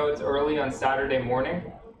this. I know it's early on Saturday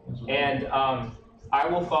morning, and I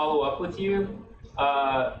will follow up with you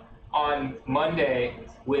on Monday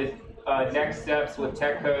with next steps with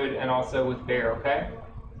Techcode and also with Bear. Okay?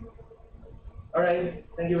 All right.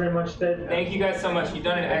 Thank you very much, Ted. Thank you guys so much. You've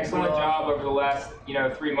done an excellent job over the last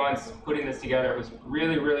 3 months putting this together. It was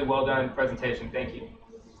really, really well done presentation. Thank you.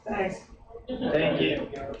 Thanks. Thank you.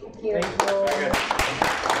 Thank you.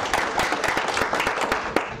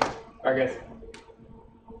 All right, guys.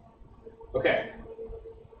 Okay.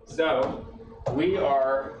 So we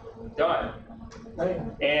are done.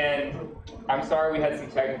 And I'm sorry we had some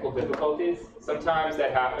technical difficulties. Sometimes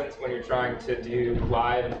that happens when you're trying to do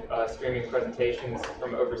live streaming presentations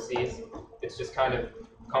from overseas. It's just kind of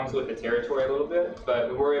comes with the territory a little bit, but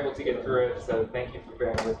we were able to get through it, so thank you for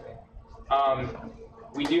bearing with me.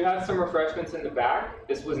 We do have some refreshments in the back.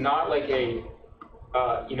 This was not like a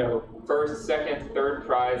first, second, third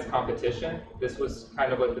prize competition. This was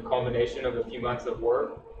kind of like the culmination of a few months of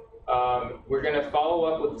work. We're going to follow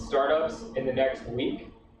up with the startups in the next week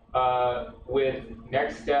with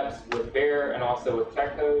next steps with Bear and also with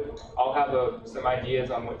Techcode. I'll have some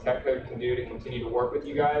ideas on what Techcode can do to continue to work with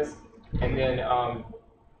you guys, and then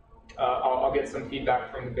I'll get some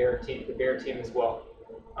feedback from the Bear team as well.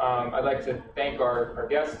 I'd like to thank our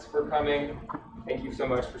guests for coming. Thank you so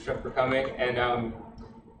much for coming, and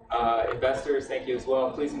investors, thank you as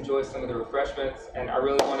well. Please enjoy some of the refreshments, and I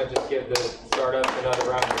really want to just give the startups another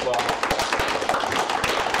round of applause.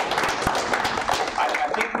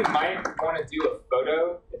 I think we might want to do a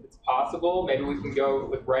photo, if it's possible. Maybe we can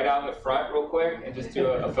go right out in the front real quick and just do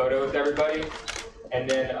a photo with everybody, and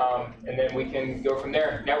then we can go from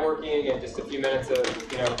there. Networking and just a few minutes of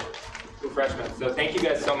refreshments. So thank you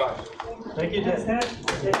guys so much. Thank you, Ted.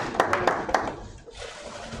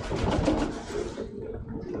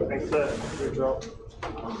 Thanks, good job.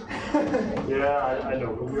 Yeah, I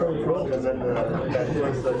know. And then that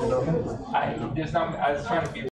was, I was trying to be